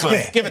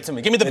Barkley. Give it to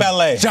me. Give me the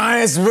ballet.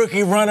 Giants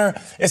rookie runner.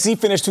 As he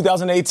finished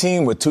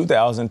 2018 with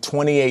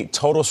 2,028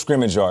 total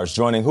scrimmage yards,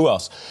 joining who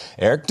else?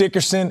 Eric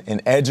Dickerson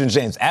and Edgerrin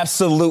James.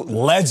 Absolute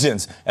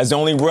legends as the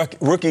only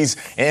rookies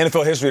in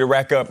NFL history to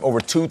rack up over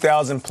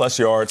 2,000-plus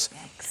yards.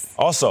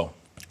 Also,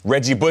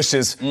 Reggie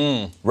Bush's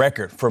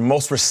record for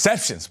most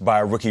receptions by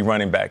a rookie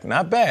running back.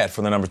 Not bad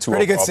for the number 2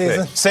 Pretty overall good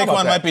season. pick.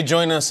 Saquon might be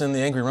joining us in the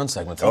Angry Run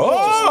segment.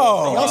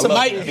 Oh! He also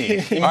might be.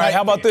 All right,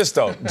 how about this,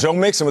 though? Joe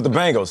Mixon with the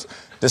Bengals.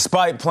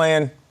 Despite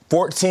playing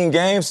 14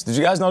 games, did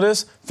you guys know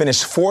this?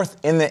 Finished 4th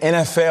in the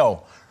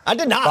NFL. I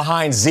did not.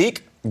 Behind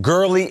Zeke,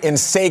 Gurley, and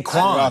Saquon.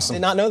 Awesome.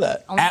 Did not know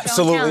that.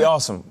 Absolutely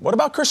awesome. What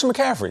about Christian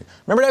McCaffrey?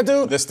 Remember that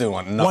dude? This dude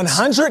went nuts.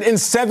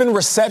 107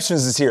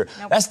 receptions this year.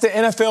 Nope. That's the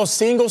NFL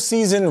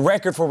single-season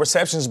record for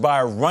receptions by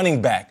a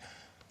running back.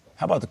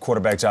 How about the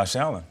quarterback Josh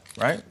Allen,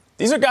 right?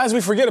 These are guys we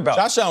forget about.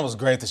 Josh Allen was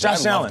great this year.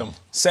 Josh Allen,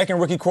 second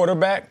rookie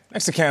quarterback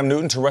next to Cam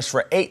Newton to rush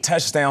for 8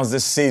 touchdowns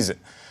this season.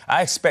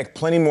 I expect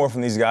plenty more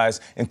from these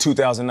guys in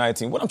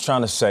 2019. What I'm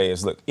trying to say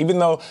is, look, even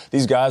though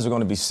these guys are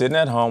going to be sitting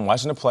at home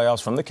watching the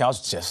playoffs from the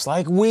couch just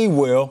like we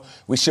will,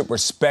 we should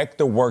respect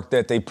the work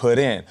that they put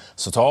in.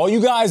 So to all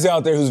you guys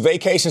out there whose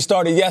vacation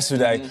started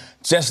yesterday,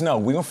 just know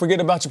we don't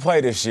forget about your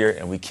play this year,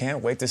 and we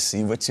can't wait to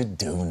see what you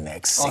do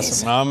next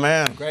season. Oh,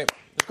 man. Great.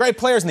 Great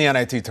players in the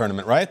NIT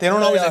tournament, right? They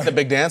don't always like the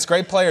big dance.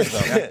 Great players,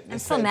 though. I'm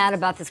so mad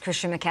about this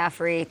Christian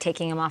McCaffrey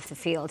taking him off the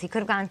field. He could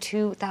have gone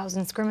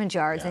 2,000 scrimmage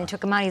yards, and he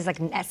took him out. He's like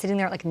sitting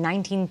there at like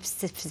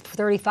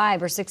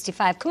 1935 or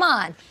 65. Come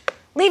on.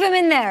 Leave him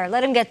in there.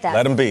 Let him get that.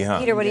 Let him be, huh?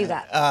 Peter, what do you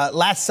got?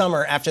 Last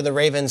summer, after the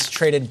Ravens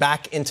traded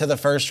back into the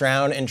first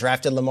round and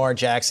drafted Lamar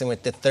Jackson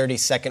with the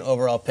 32nd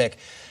overall pick,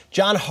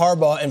 John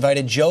Harbaugh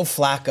invited Joe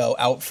Flacco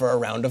out for a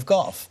round of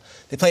golf.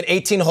 They played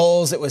 18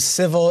 holes. It was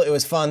civil. It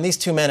was fun. These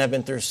two men have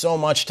been through so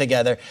much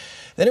together.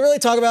 They didn't really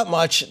talk about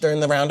much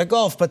during the round of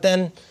golf, but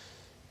then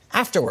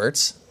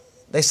afterwards,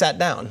 they sat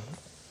down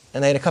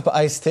and they had a cup of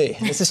iced tea.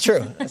 This is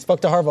true. I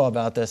spoke to Harbaugh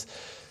about this.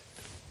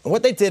 And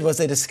what they did was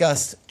they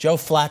discussed Joe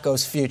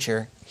Flacco's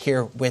future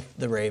here with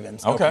the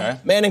Ravens. Okay.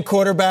 Man and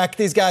quarterback,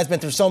 these guys been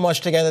through so much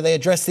together. They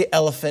addressed the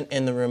elephant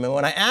in the room. And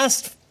when I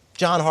asked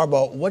John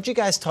Harbaugh, what'd you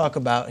guys talk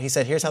about? He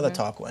said, here's how the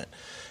talk went.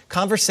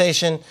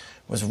 Conversation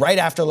was right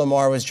after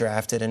Lamar was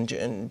drafted,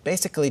 and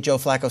basically Joe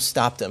Flacco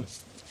stopped him.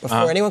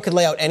 Before anyone could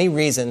lay out any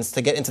reasons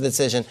to get into the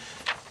decision,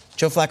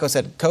 Joe Flacco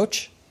said,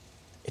 Coach,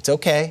 it's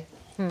okay.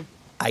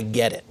 I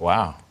get it.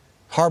 Wow.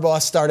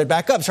 Harbaugh started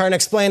back up, trying to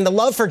explain the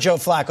love for Joe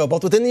Flacco,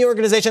 both within the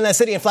organization and that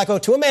city. And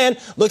Flacco, to a man,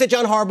 looked at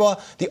John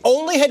Harbaugh, the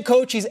only head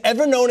coach he's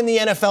ever known in the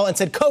NFL, and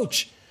said,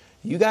 Coach,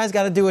 you guys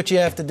got to do what you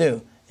have to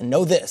do. And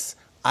know this,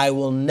 I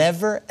will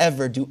never,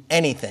 ever do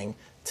anything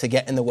to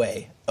get in the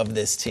way of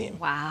this team.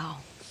 Wow.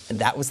 And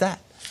that was that.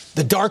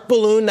 The dark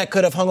balloon that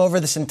could have hung over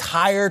this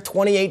entire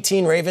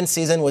 2018 Ravens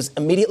season was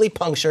immediately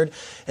punctured,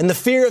 and the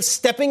fear of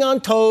stepping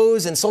on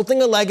toes,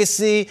 insulting a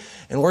legacy,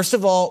 and worst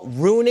of all,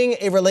 ruining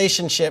a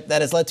relationship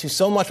that has led to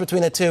so much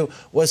between the two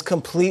was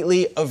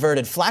completely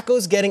averted.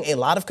 Flacco's getting a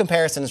lot of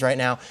comparisons right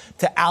now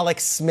to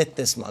Alex Smith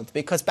this month,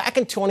 because back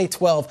in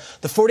 2012,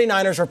 the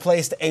 49ers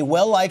replaced a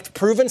well-liked,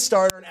 proven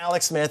starter in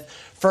Alex Smith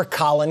for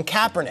Colin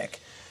Kaepernick.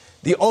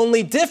 The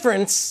only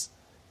difference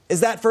is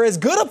that for as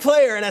good a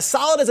player and as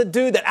solid as a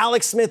dude that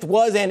Alex Smith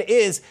was and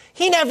is,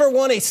 he never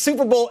won a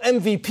Super Bowl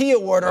MVP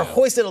award or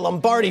hoisted a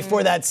Lombardi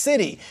for that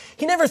city.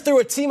 He never threw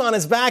a team on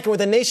his back, and with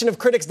a nation of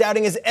critics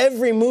doubting his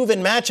every move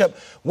and matchup,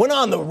 went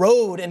on the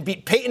road and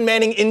beat Peyton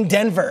Manning in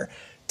Denver,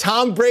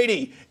 Tom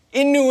Brady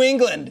in New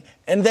England,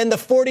 and then the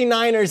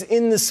 49ers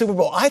in the Super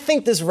Bowl. I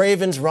think this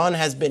Ravens run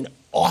has been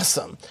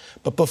awesome.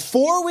 But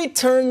before we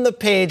turn the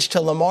page to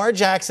Lamar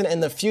Jackson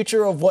and the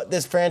future of what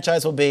this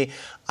franchise will be,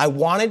 I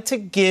wanted to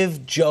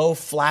give Joe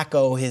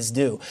Flacco his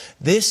due.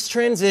 This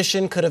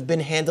transition could have been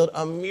handled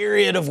a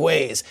myriad of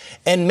ways,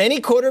 and many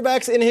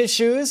quarterbacks in his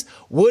shoes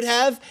would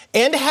have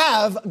and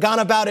have gone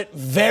about it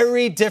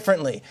very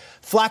differently.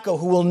 Flacco,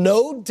 who will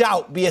no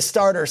doubt be a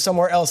starter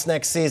somewhere else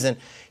next season,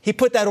 he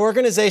put that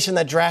organization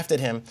that drafted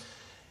him,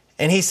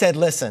 and he said,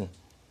 listen,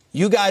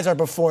 you guys are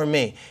before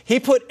me. He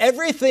put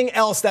everything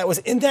else that was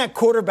in that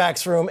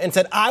quarterback's room and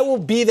said, I will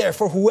be there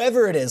for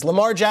whoever it is,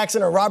 Lamar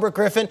Jackson or Robert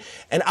Griffin,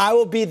 and I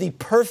will be the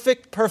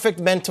perfect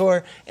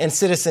mentor and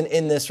citizen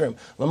in this room.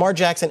 Lamar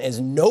Jackson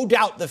is no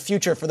doubt the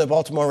future for the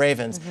Baltimore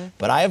Ravens,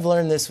 but I have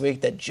learned this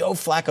week that Joe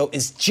Flacco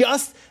is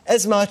just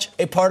as much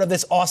a part of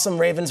this awesome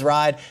Ravens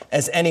ride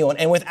as anyone.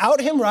 And without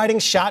him riding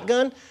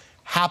shotgun,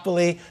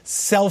 happily,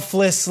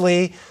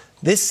 selflessly,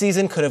 this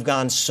season could have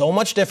gone so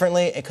much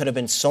differently. It could have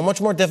been so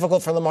much more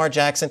difficult for Lamar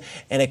Jackson,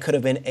 and it could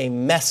have been a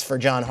mess for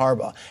John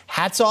Harbaugh.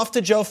 Hats off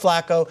to Joe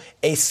Flacco,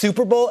 a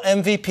Super Bowl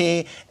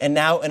MVP, and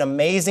now an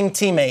amazing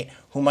teammate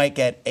who might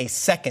get a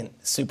second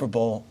Super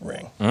Bowl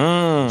ring.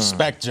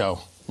 Respect, Joe.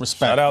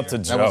 Respect. Shout out to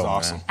Joe. That was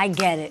awesome. I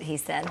get it, he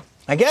said.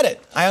 I get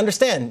it. I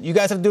understand. You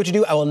guys have to do what you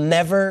do. I will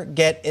never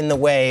get in the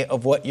way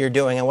of what you're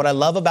doing. And what I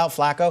love about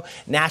Flacco,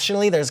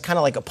 nationally, there's kind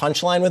of like a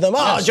punchline with him.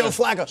 Oh, Joe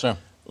Flacco. Sure.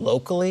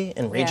 Locally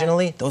and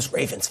regionally, those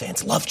Ravens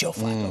fans love Joe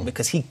Flacco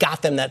because he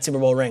got them that Super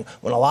Bowl ring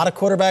when a lot of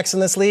quarterbacks in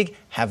this league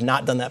have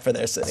not done that for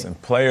their city.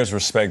 And players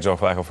respect Joe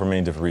Flacco for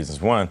many different reasons.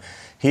 One,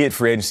 he hit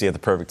free agency at the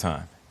perfect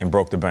time and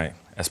broke the bank.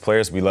 As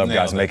players, we love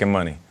guys making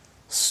money.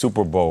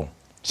 Super Bowl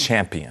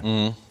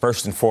champion,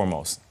 first and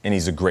foremost. and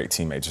he's a great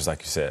teammate, just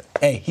like you said.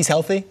 Hey, he's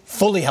healthy,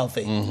 fully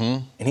healthy,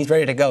 and he's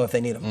ready to go if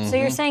they need him. So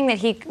you're saying that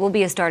he will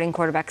be a starting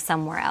quarterback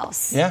somewhere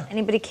else? Yeah.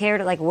 Anybody care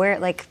to where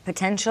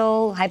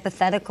potential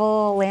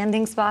hypothetical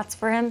landing spots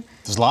for him?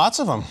 There's lots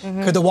of them.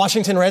 Could the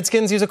Washington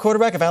Redskins use a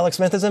quarterback if Alex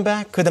Smith isn't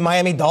back? Could the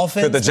Miami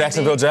Dolphins? Could the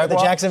Jacksonville Jaguars? Could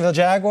the Jacksonville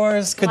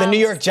Jaguars? Could the New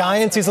York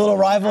Giants, who's a little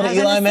rival to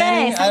Eli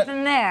Manning?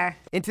 Something there.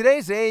 In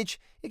today's age,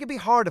 it can be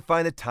hard to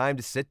find the time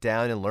to sit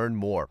down and learn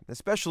more,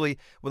 especially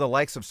when the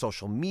likes of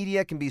social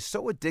media can be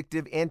so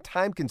addictive and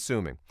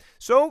time-consuming.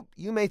 So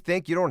you may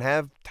think you don't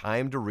have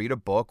time to read a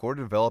book or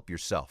develop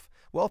yourself.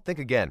 Well, think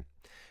again.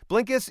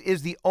 Blinkist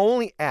is the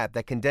only app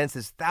that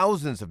condenses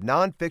thousands of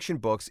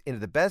nonfiction books into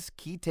the best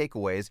key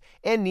takeaways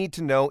and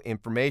need-to-know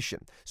information,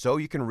 so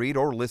you can read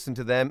or listen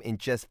to them in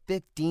just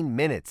 15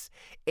 minutes.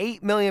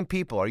 8 million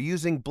people are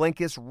using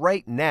Blinkist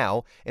right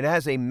now, and it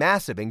has a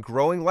massive and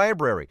growing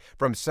library,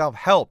 from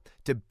self-help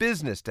to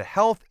business to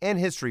health and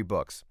history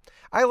books.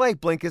 I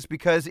like Blinkist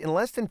because in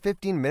less than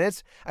 15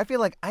 minutes, I feel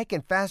like I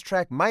can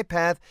fast-track my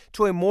path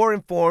to a more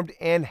informed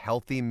and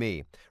healthy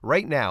me.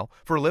 Right now,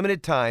 for a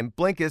limited time,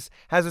 Blinkist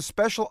has a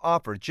special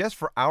offer just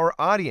for our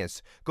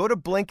audience. Go to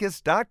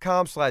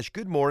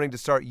Blinkist.com/goodmorning to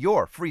start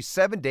your free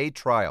 7-day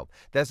trial.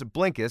 That's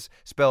Blinkist,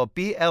 spelled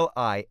Blinkist,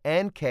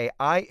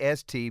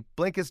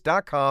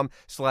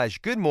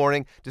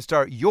 Blinkist.com/goodmorning to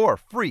start your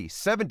free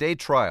 7-day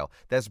trial.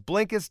 That's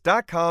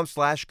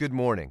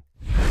Blinkist.com/goodmorning.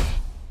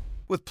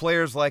 With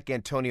players like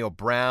Antonio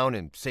Brown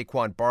and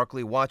Saquon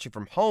Barkley watching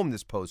from home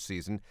this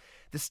postseason,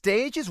 the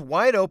stage is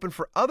wide open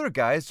for other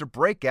guys to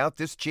break out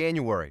this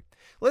January.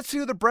 Let's see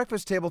who the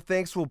Breakfast Table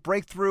thinks will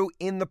break through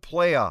in the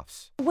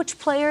playoffs. Which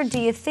player do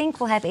you think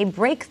will have a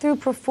breakthrough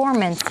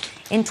performance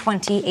in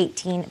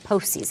 2018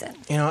 postseason?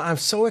 You know, I'm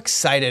so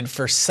excited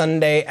for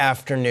Sunday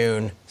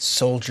afternoon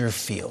Soldier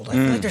Field. I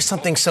feel like there's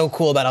something so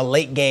cool about a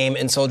late game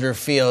in Soldier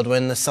Field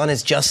when the sun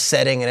is just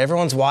setting and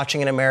everyone's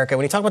watching in America.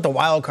 When you talk about the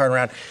wild card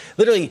round,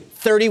 literally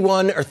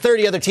 31 or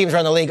 30 other teams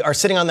around the league are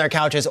sitting on their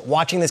couches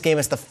watching this game.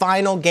 It's the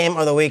final game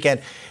of the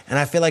weekend, and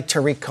I feel like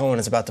Tariq Cohen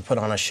is about to put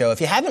on a show.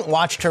 If you haven't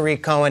watched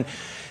Tariq Cohen,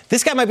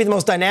 this guy might be the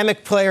most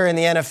dynamic player in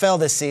the NFL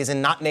this season,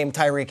 not named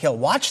Tyreek Hill.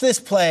 Watch this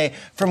play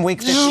from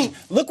Week 15.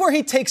 Look where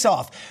he takes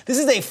off. This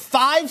is a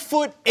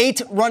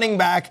 5'8" running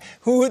back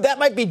who, that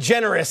might be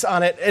generous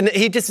on it, and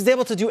he just is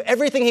able to do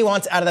everything he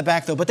wants out of the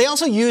backfield. But they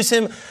also use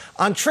him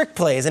on trick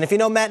plays, and if you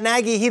know Matt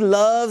Nagy, he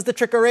loves the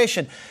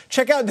trickeration.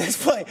 Check out this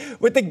play.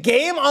 With the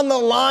game on the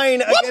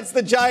line against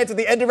the Giants at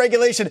the end of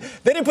regulation,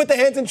 they didn't put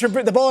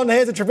the ball in the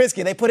hands of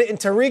Trubisky. They put it in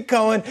Tariq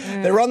Cohen.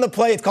 They run the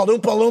play. It's called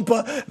Oompa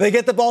Loompa. They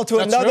get the ball to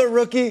another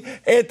rookie,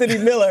 Anthony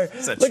Miller.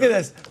 Look at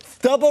this.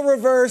 Double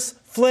reverse,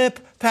 flip,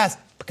 pass.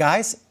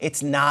 Guys,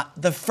 it's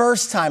not the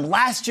first time.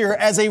 Last year,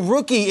 as a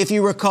rookie, if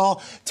you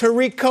recall,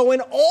 Tariq Cohen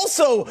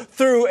also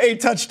threw a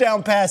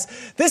touchdown pass.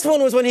 This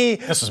one was when he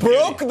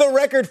broke the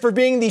record for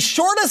being the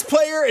shortest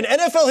player in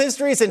NFL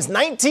history since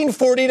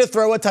 1940 to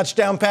throw a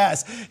touchdown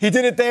pass. He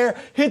did it there,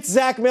 hit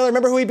Zach Miller.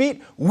 Remember who he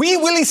beat? Wee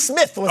Willie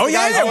Smith was the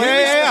guy. I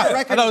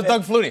thought it was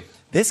Doug Flutie.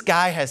 This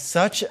guy has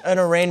such an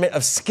arraignment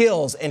of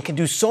skills and can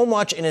do so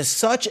much and is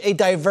such a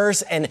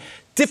diverse and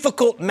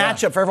difficult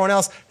matchup for everyone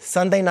else.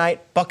 Sunday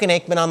night, Buck and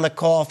Aikman on the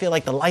call. I feel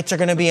like the lights are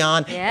going to be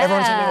on.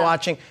 Everyone's going to be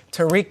watching.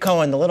 Tariq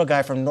Cohen, the little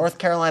guy from North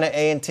Carolina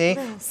A&T,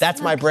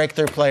 that's my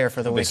breakthrough player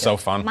for the weekend. It's so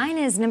fun. Mine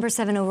is number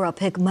 7 overall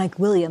pick Mike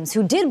Williams,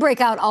 who did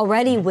break out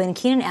already when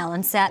Keenan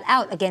Allen sat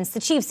out against the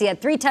Chiefs. He had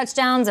 3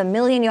 touchdowns,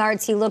 1,000,000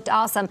 yards. He looked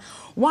awesome.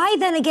 Why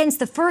then against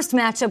the first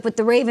matchup with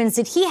the Ravens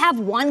did he have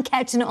 1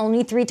 catch and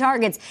only 3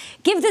 targets?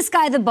 Give this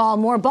guy the ball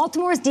more.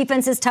 Baltimore's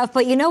defense is tough,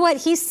 but you know what?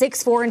 He's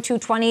 6'4" and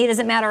 220. It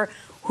doesn't matter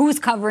who's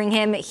covering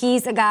him.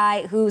 He's a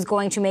guy who's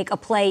going to make a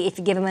play if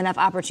you give him enough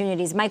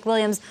opportunities. Mike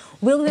Williams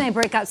will be my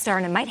breakout star,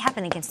 and it might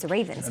happen against the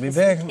Ravens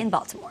in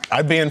Baltimore.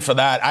 I'd be in for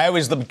that. I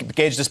always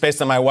gauge this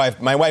based on my wife.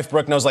 My wife,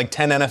 Brooke, knows like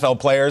 10 NFL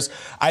players.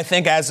 I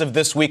think as of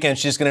this weekend,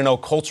 she's going to know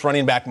Colts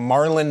running back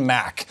Marlon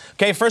Mack.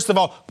 Okay, first of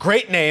all,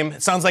 great name.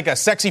 It sounds like a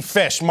sexy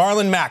fish.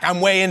 Marlon Mack.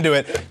 I'm way into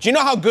it. Do you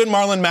know how good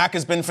Marlon Mack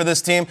has been for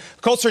this team?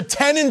 The Colts are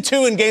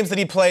 10-2 in games that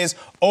he plays,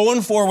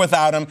 0-4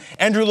 without him.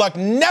 Andrew Luck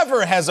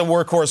never has a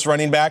workhorse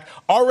running back.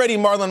 Already,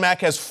 Marlon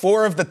Mack has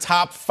 4 of the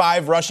top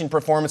 5 rushing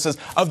performances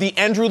of the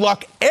Andrew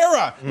Luck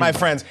era, my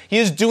friends. He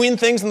is doing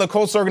things in the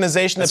Colts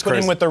organization that put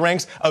him with the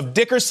ranks of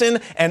Dickerson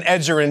and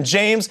Edger and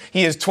James.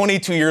 He is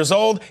 22 years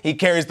old. He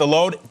carries the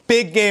load.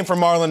 Big game for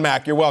Marlon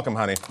Mack. You're welcome,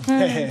 honey.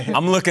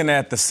 I'm looking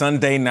at the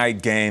Sunday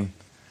night game.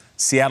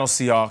 Seattle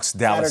Seahawks,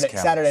 Dallas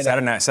Cowboys.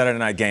 Saturday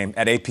night game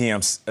at 8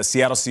 p.m.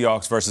 Seattle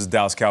Seahawks versus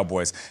Dallas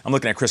Cowboys. I'm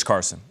looking at Chris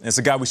Carson. It's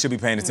a guy we should be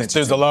paying attention to.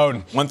 There's the load.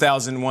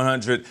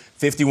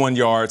 1,151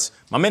 yards.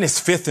 My man is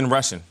 5th in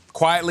rushing.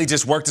 Quietly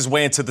just worked his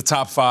way into the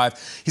top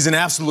 5. He's an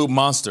absolute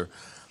monster.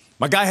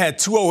 My guy had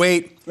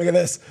 208. Look at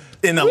this.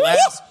 In the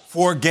last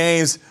 4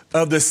 games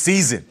of the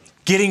season.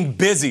 Getting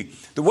busy.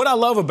 What I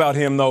love about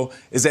him, though,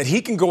 is that he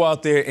can go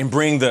out there and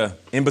bring the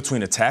in-between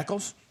the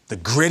tackles. The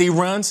gritty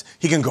runs.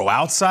 He can go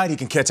outside. He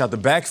can catch out the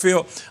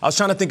backfield. I was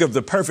trying to think of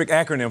the perfect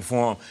acronym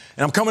for him,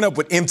 and I'm coming up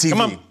with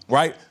MTV,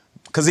 right?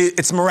 because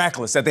it's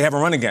miraculous that they have a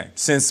running game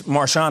since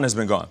Marshawn has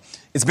been gone.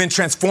 It's been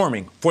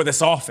transforming for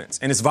this offense,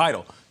 and it's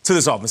vital to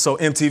this offense. So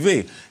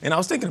MTV, and I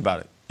was thinking about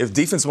it. If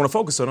defense want to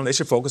focus on him, they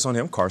should focus on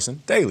him,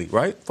 Carson, daily,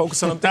 right?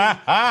 Focus on him daily.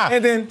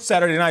 And then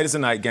Saturday night is a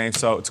night game,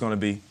 so it's going to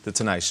be the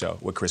Tonight Show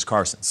with Chris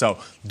Carson. So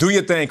do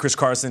your thing, Chris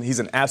Carson. He's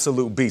an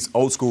absolute beast,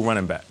 old school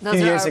running back. A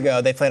few years ago,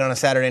 they played on a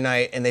Saturday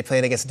night, and they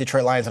played against the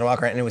Detroit Lions in a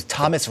walk-around, and it was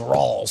Thomas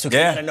Rawls, who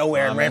came out of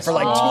nowhere and ran for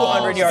like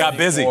 200 yards. Got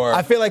busy.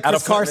 I feel like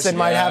Chris Carson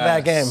might have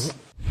that game.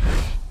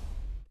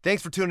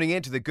 Thanks for tuning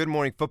in to the Good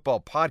Morning Football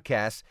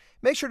podcast.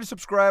 Make sure to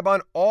subscribe on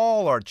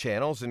all our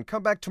channels and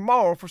come back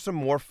tomorrow for some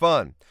more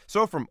fun.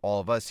 So from all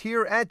of us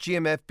here at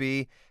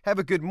GMFB, have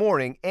a good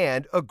morning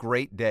and a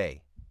great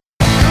day.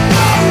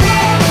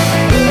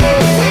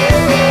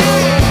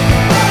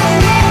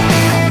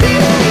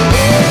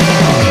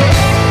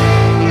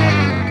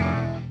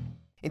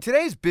 In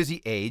today's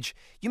busy age,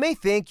 you may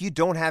think you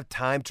don't have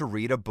time to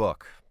read a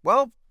book.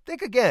 Well,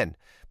 think again.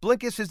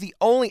 Blinkist is the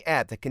only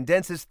app that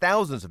condenses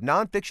thousands of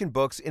nonfiction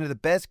books into the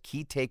best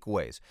key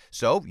takeaways,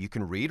 so you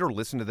can read or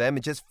listen to them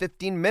in just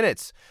 15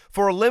 minutes.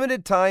 For a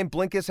limited time,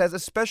 Blinkist has a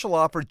special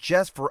offer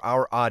just for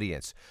our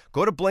audience.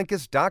 Go to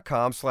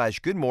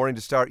Blinkist.com/goodmorning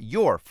to start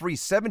your free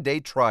 7-day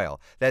trial.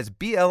 That's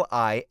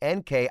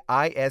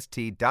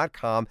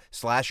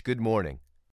BLINKIST.com/goodmorning.